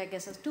actually, I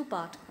guess, a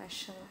two-part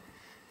question.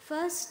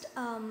 First,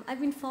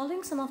 I've been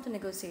following some of the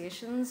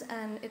negotiations,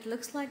 and it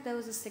looks like there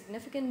was a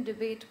significant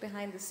debate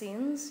behind the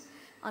scenes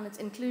on its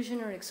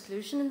inclusion or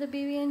exclusion in the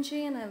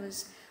BBNJ, and I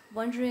was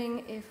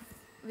wondering if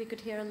we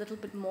could hear a little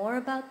bit more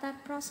about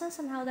that process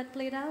and how that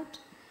played out.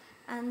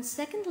 And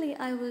secondly,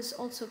 I was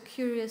also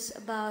curious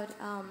about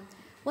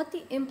what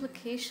the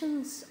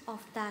implications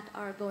of that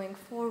are going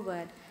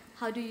forward.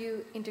 How do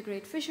you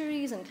integrate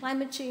fisheries and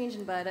climate change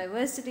and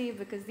biodiversity,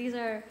 because these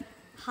are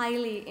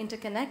highly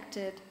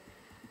interconnected,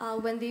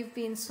 when they've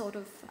been sort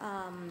of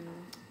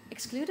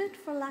excluded,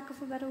 for lack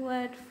of a better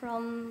word,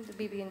 from the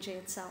BBNJ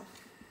itself?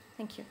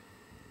 Thank you.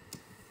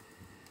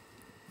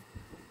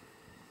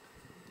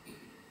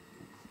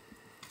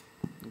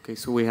 Okay,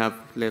 so we have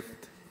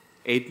left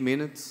 8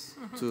 minutes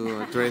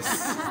to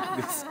address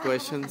these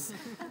questions,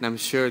 and I'm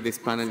sure this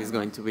panel is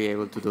going to be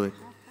able to do it.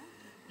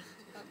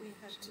 But we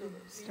have to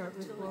start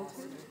with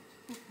Walter.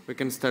 We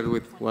can start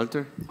with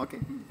Walter. Okay,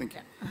 thank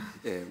you.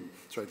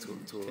 Try to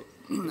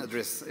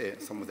address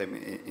some of them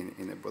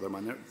in a broader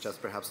manner,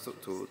 just perhaps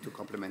to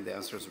complement the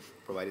answers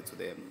provided to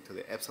the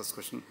EBSA's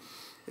question.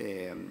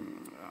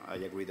 I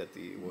agree that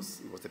it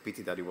was a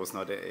pity that it was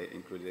not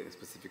included a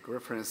specific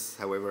reference.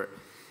 However,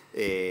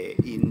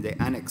 in the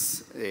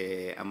annex,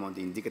 among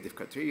the indicative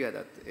criteria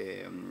that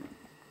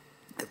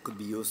could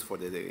be used for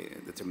the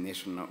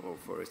determination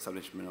for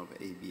establishment of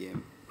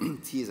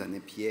ABMTs and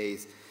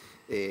APAs,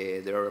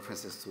 there are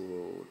references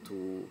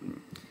to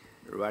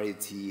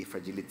rarity,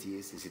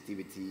 fragility,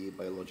 sensitivity,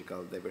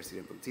 biological diversity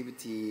and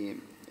productivity,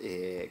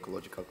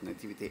 ecological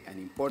connectivity, and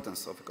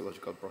importance of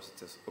ecological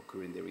processes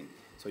occurring therein.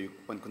 So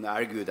one could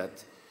argue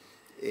that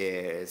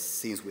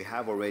since we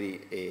have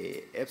already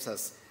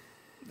EBSAs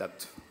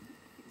that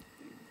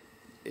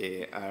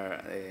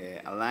are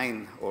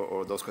aligned,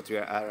 or those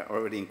criteria are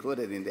already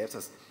included in the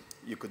EBSAs,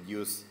 you could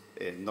use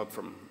not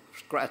from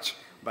scratch,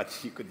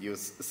 but you could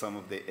use some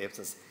of the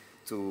EBSAs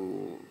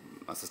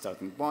as a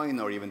starting point,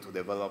 or even to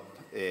develop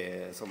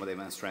some of them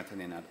and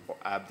strengthening or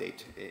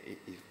update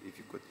if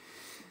you could.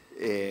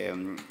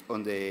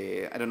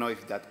 I don't know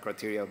if that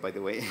criteria, by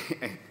the way,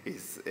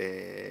 is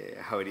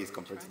how it is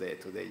compared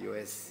to the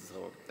US.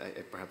 So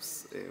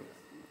perhaps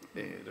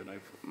I don't know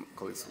if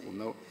colleagues will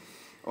know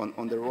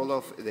on the role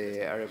of the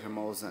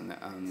RFMOs and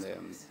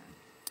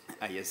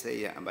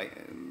ISA,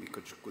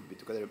 could be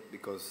together,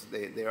 because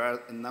there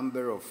are a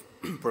number of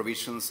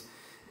provisions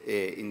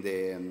in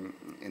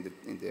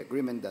the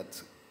agreement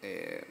that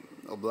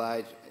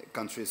oblige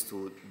countries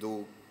to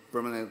do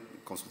permanent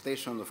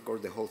consultation. Of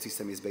course, the whole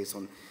system is based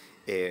on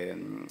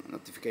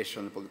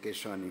notification,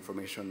 publication, and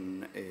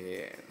information,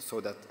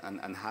 so that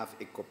and have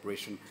a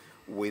cooperation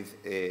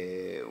with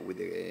the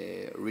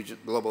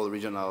global,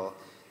 regional,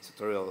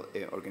 sectorial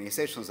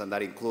organizations, and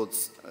that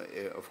includes,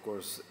 of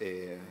course,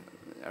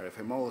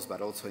 RFMOs,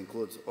 but also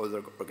includes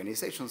other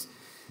organizations.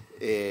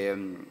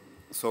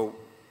 So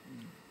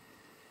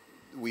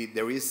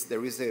there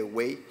is a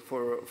way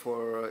for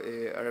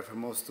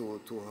RFMOs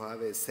to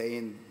have a say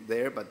in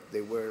there, but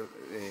they were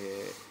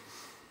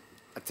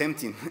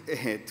attempting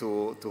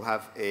to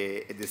have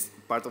this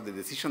part of the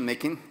decision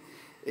making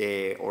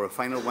or a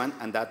final one,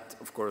 and that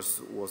of course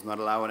was not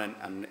allowed,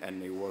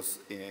 and it was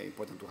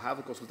important to have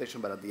a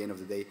consultation, but at the end of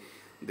the day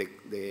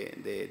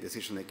the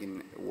decision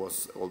making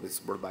was always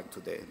brought back to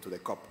the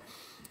COP.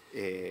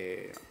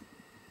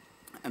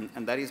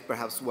 And that is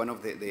perhaps one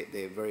of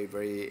the very,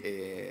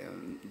 very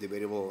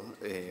debatable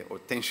or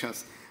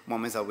tensions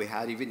moments that we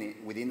had even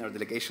within our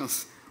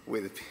delegations,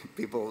 with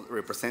people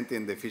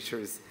representing the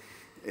fisheries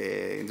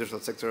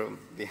industrial sector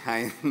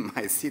behind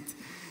my seat,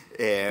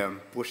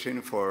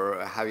 pushing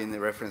for having a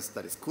reference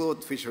that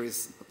excludes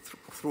fisheries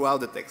throughout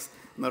the text,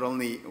 not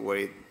only where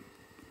it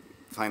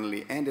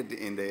finally ended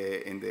in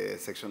the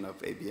section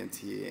of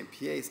ABNT and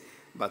PAs,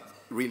 but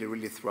really,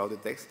 really throughout the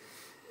text.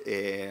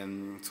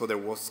 So there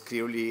was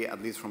clearly,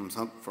 at least from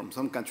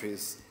some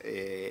countries,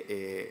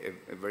 a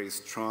very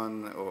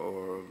strong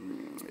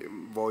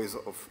voice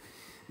of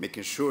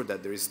making sure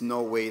that there is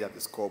no way that the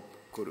scope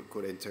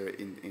could enter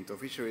into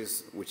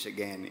fisheries, which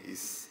again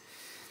is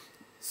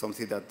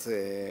something that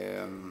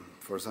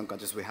for some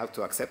countries we have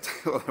to accept.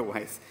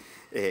 Otherwise,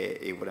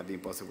 it would have been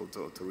possible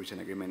to reach an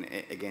agreement.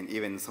 Again,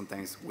 even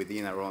sometimes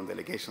within our own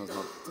delegations,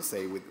 not to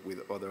say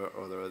with other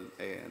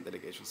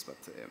delegations, but.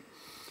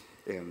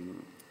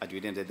 At the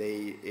end of the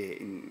day,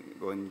 in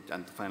going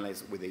and to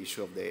finalize with the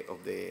issue of the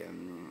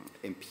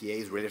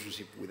MPA's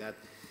relationship with that,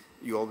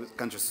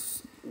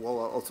 countries will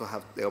also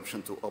have the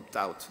option to opt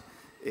out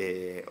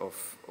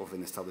of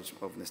an established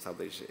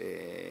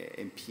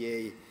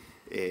MPA,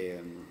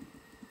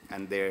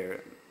 and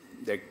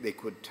they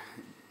could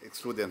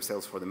exclude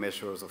themselves for the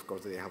measures. Of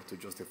course, they have to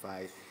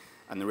justify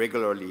and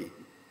regularly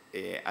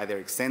either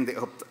extend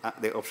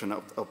the option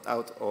of opt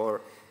out,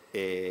 or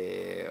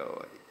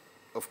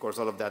of course,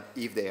 all of that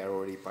if they are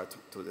already part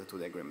to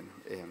the agreement.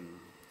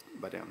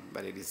 But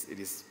it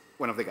is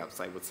one of the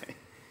gaps, I would say.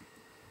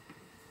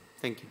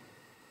 Thank you.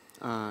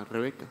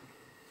 Rebecca.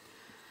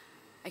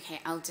 Okay,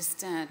 I'll just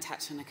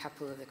touch on a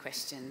couple of the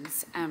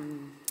questions.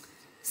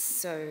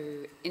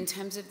 So in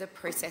terms of the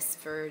process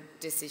for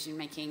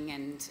decision-making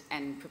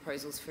and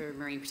proposals for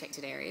marine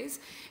protected areas,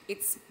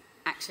 it's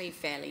actually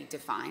fairly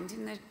defined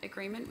in the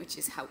agreement, which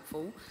is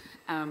helpful.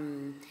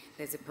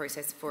 There's a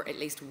process for at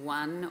least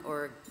one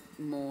or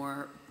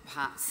more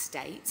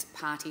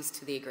parties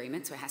to the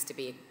agreement, so it has to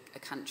be a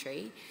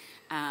country,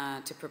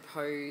 to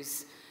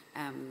propose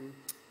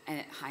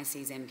a high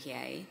seas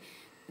MPA.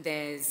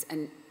 There's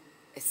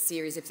a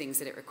series of things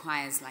that it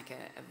requires, like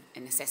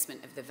an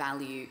assessment of the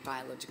value,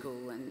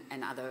 biological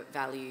and other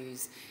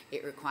values.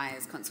 It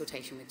requires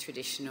consultation with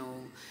traditional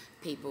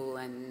people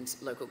and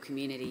local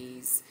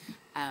communities.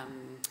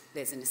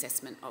 There's an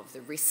assessment of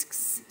the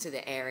risks to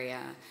the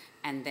area,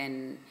 and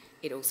then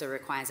it also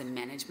requires a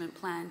management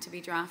plan to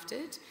be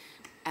drafted.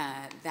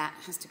 That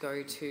has to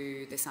go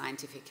to the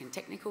scientific and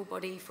technical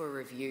body for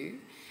review,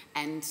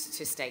 and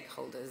to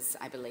stakeholders,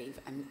 I believe.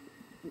 I'm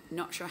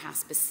not sure how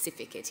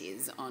specific it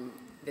is on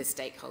the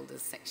stakeholders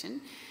section.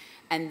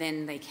 And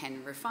then they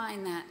can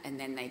refine that, and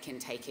then they can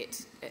take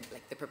it,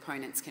 like the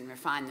proponents can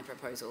refine the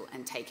proposal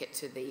and take it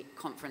to the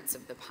conference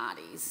of the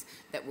parties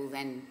that will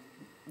then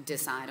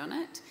decide on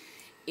it.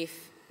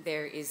 If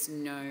there is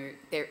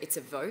it's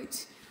a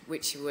vote,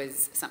 which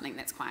was something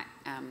that's quite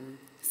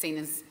seen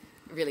as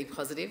really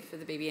positive for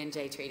the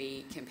BBNJ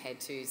treaty compared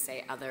to,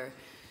 say, other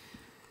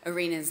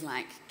arenas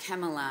like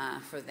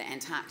CAMELA for the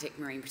Antarctic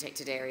marine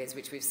protected areas,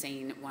 which we've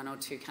seen one or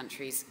two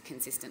countries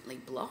consistently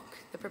block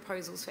the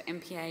proposals for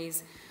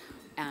MPAs.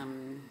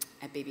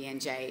 At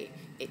BBNJ,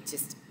 it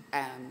just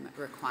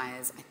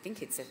requires, I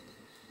think it's a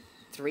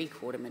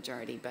 3/4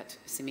 majority, but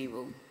Cymie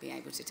will be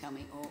able to tell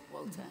me, or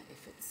Walter,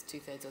 if it's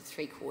 2/3 or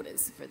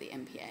 3/4 for the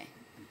MPA.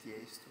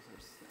 MPA is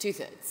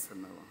 2/3. 2/3.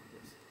 From now on,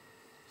 yes.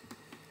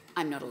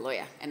 I'm not a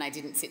lawyer, and I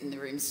didn't sit in the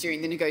rooms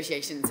during the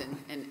negotiations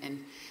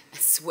and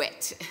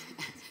sweat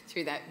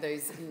through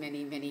those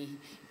many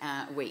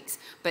weeks.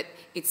 But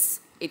it's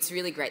it's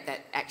really great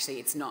that actually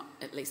it's not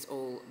at least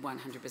all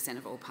 100%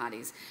 of all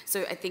parties.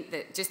 So I think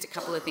that just a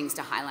couple of things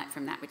to highlight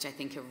from that, which I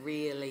think are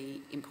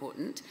really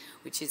important,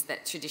 which is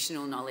that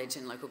traditional knowledge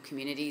and local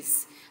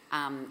communities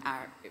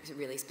are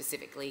really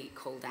specifically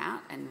called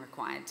out and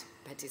required to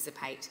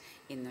participate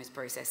in those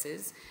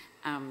processes.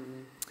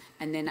 And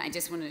then I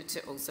just wanted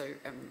to also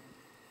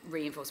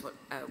reinforce what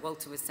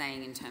Walter was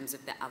saying in terms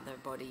of the other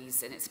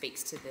bodies, and it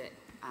speaks to the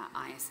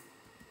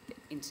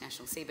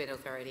International Seabed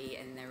Authority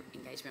and their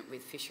engagement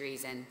with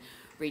fisheries and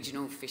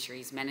regional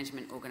fisheries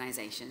management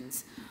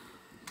organisations.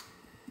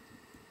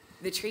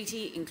 The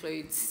treaty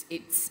includes,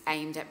 it's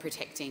aimed at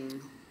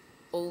protecting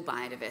all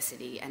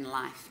biodiversity and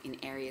life in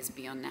areas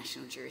beyond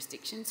national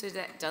jurisdiction, so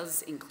that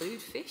does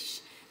include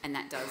fish, and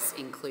that does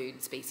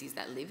include species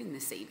that live in the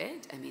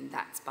seabed. I mean,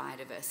 that's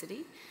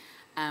biodiversity.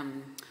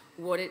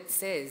 What it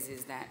says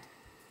is that,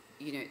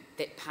 you know,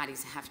 that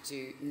parties have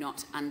to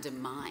not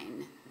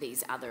undermine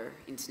these other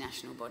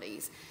international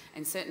bodies.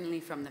 And certainly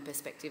from the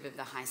perspective of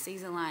the High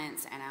Seas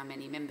Alliance and our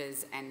many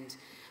members, and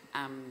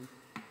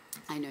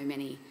I know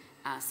many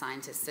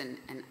scientists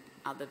and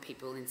other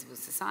people in civil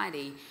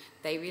society,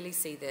 they really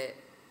see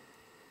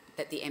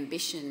that the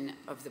ambition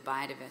of the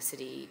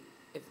biodiversity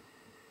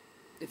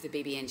of the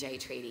BBNJ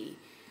Treaty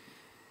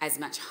as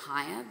much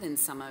higher than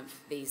some of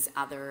these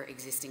other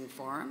existing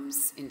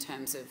forums in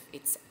terms of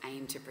its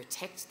aim to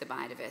protect the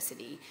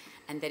biodiversity,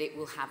 and that it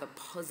will have a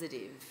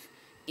positive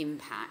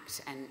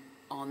impact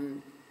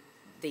on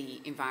the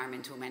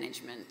environmental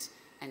management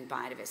and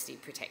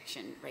biodiversity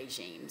protection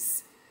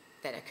regimes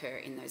that occur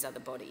in those other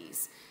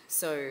bodies.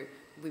 So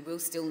we will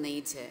still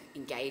need to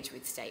engage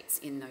with states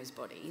in those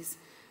bodies,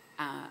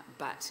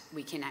 but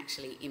we can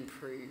actually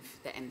improve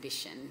the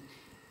ambition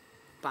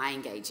by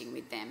engaging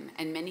with them.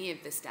 And many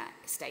of the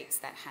states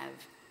that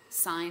have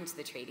signed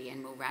the treaty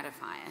and will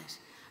ratify it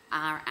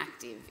are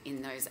active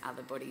in those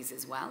other bodies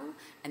as well,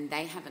 and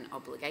they have an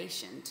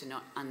obligation to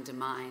not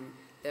undermine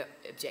the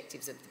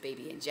objectives of the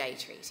BBNJ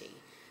Treaty.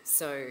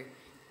 So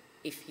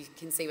if you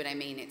can see what I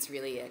mean, it's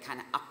really a kind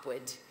of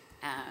upward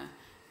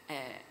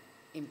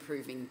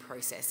improving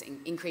process,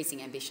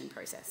 increasing ambition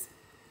process.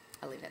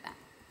 I'll leave it at that.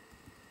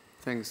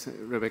 Thanks,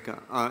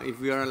 Rebecca. If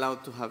we are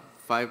allowed to have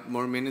 5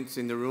 more minutes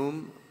in the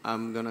room,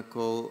 I'm going to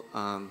call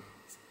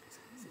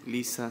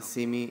Lisa,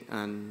 Cymie,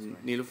 and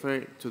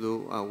Nilüfer to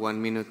do a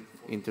 1-minute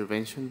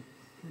intervention.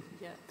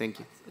 Yeah. Thank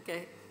you.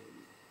 Okay.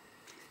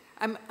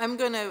 I'm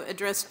going to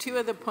address 2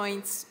 of the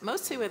points,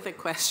 mostly with a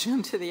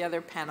question to the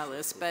other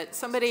panelists, but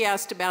somebody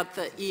asked about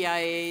the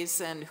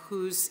EIAs and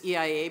whose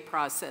EIA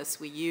process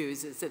we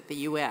use. Is it the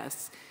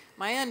U.S.?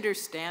 My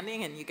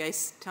understanding, and you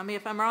guys tell me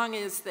if I'm wrong,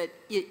 is that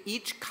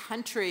each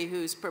country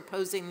who's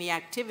proposing the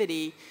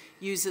activity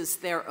uses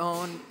their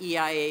own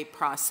EIA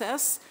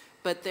process,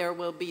 but there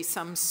will be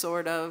some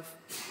sort of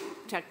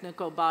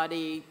technical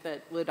body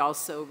that would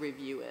also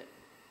review it.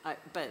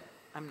 But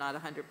I'm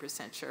not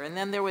 100% sure. And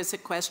then there was a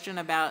question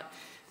about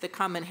the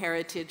common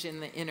heritage in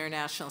the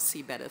International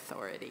Seabed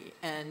Authority.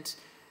 And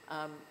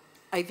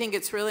I think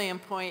it's really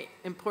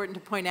important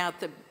to point out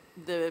that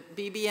the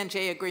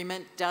BBNJ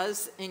agreement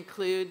does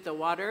include the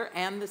water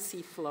and the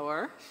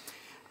seafloor.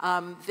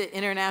 The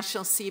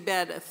International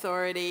Seabed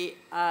Authority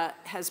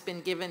has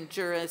been given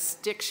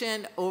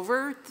jurisdiction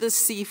over the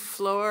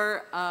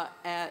seafloor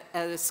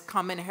as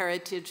common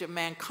heritage of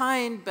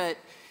mankind, but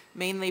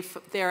mainly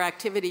their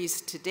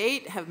activities to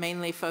date have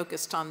mainly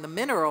focused on the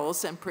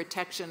minerals and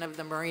protection of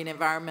the marine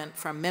environment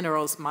from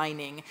minerals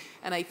mining.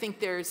 And I think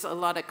there's a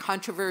lot of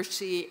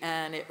controversy,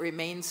 and it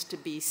remains to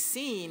be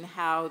seen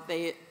how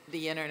the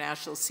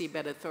International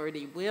Seabed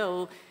Authority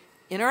will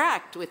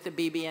interact with the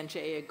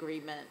BBNJ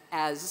agreement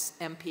as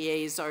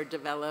MPAs are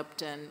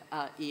developed and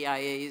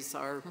EIAs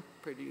are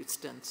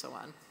produced and so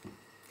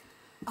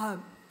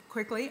on.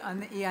 Quickly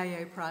on the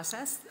EIA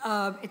process,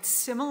 it's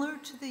similar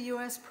to the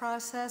U.S.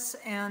 process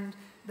and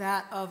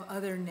that of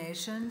other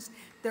nations.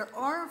 There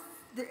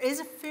is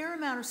a fair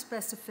amount of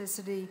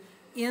specificity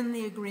in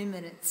the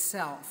agreement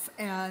itself,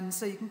 and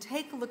so you can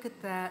take a look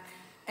at that,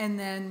 and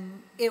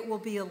then it will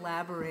be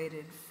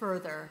elaborated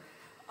further.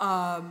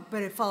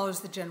 But it follows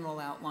the general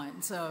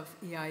outlines of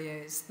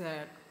EIAs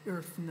that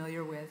you're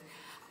familiar with.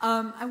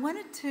 I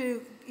wanted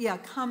to,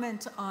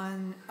 comment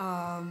on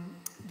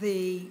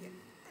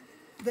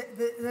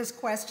this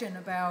question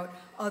about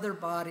other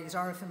bodies,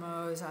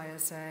 RFMOs,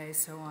 ISA,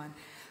 so on.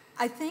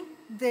 I think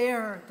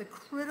there, the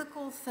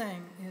critical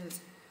thing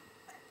is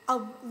a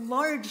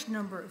large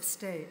number of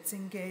states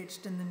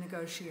engaged in the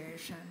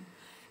negotiation.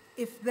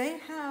 If they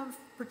have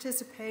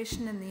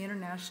participation in the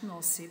International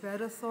Seabed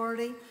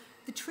Authority,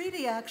 the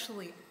treaty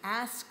actually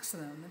asks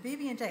them, the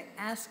BBNJ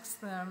asks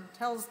them,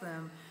 tells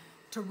them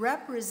to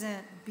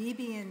represent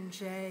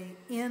BBNJ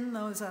in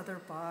those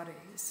other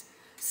bodies.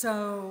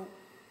 So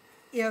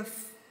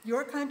if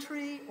your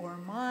country or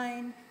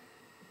mine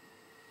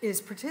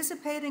is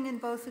participating in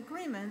both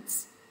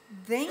agreements,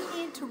 they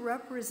need to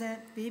represent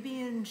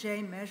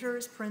BBNJ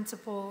measures,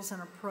 principles,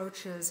 and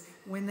approaches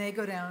when they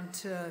go down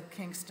to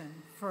Kingston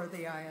for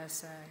the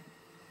ISA.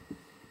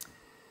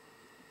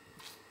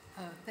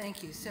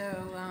 Thank you. So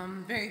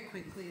very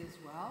quickly as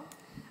well,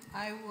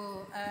 I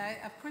will,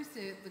 of course,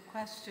 the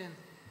question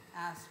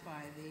asked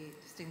by the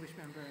distinguished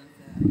member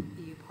of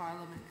the EU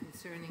Parliament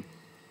concerning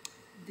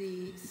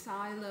the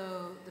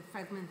silo, the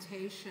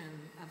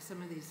fragmentation of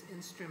some of these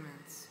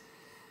instruments,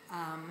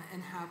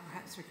 and how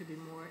perhaps there could be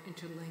more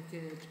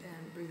interlinkage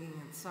and bringing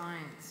in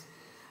science.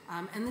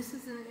 And this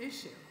is an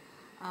issue,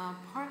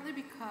 partly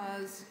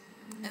because,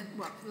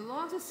 well, the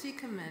Law of the Sea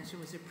Convention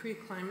was a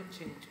pre-climate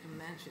change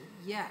convention,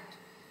 yet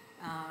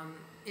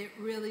it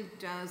really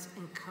does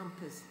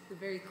encompass the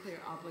very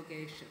clear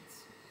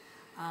obligations.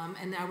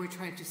 And now we're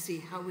trying to see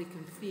how we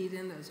can feed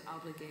in those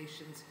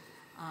obligations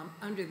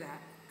under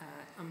that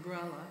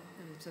umbrella,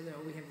 and so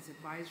that we have these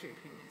advisory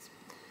opinions.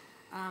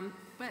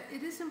 But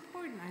it is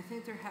important. I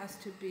think there has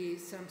to be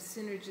some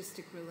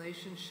synergistic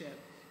relationship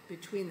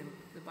between them.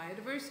 The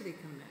Biodiversity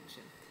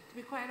Convention. To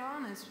be quite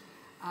honest,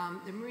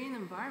 the marine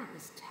environment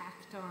was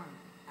tacked on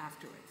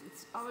afterwards.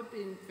 It's always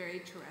been very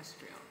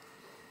terrestrial.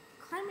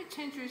 Climate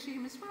change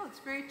regime as well, it's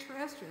very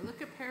terrestrial.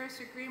 Look at Paris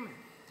Agreement.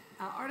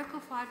 Article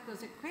 5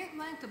 goes at great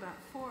length about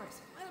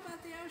forests. What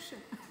about the ocean?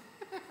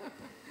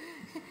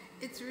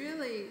 It's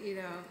really, you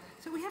know,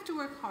 so we have to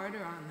work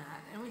harder on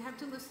that, and we have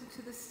to listen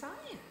to the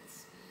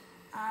science.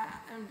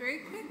 And very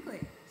quickly,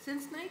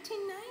 since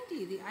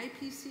 1990, the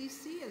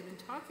IPCC has been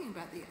talking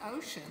about the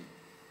ocean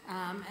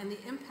and the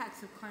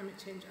impacts of climate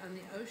change on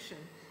the ocean.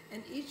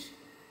 And each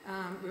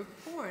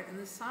report and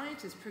the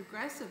scientists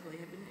progressively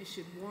have been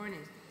issued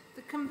warnings.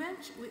 The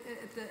convention,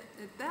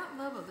 at that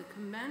level, the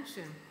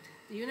convention,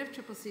 the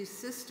UNFCCC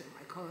system,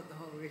 I call it the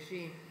whole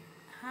regime,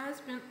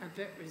 has been a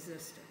bit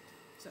resistant.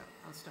 So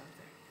I'll stop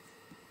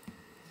there.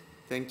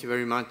 Thank you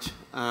very much.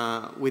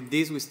 With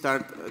this, we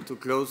start to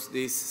close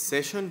this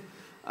session.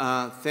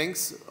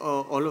 Thanks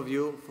all of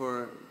you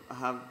for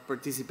have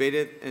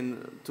participated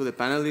and to the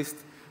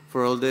panelists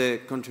for all the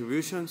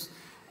contributions.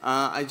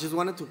 I just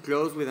wanted to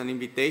close with an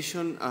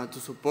invitation to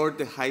support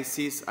the High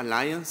Seas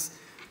Alliance.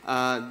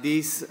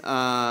 This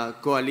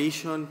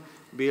coalition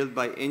built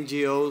by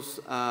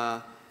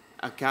NGOs,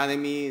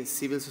 academy,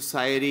 civil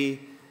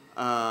society,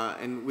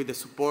 and with the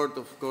support,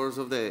 of course,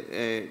 of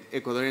the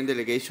Ecuadorian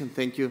delegation.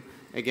 Thank you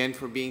again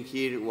for being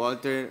here,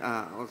 Walter,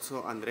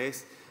 also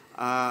Andres.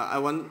 I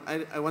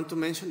want to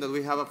mention that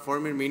we have a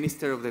former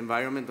Minister of the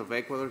Environment of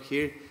Ecuador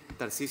here,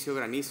 Tarcisio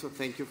Granizo.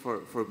 Thank you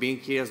for being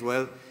here as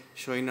well,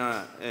 showing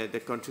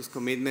the country's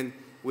commitment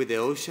with the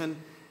ocean.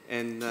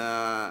 And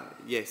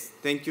yes,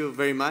 thank you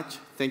very much.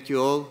 Thank you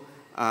all.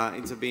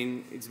 It's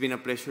been a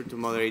pleasure to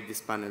moderate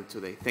this panel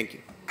today. Thank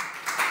you.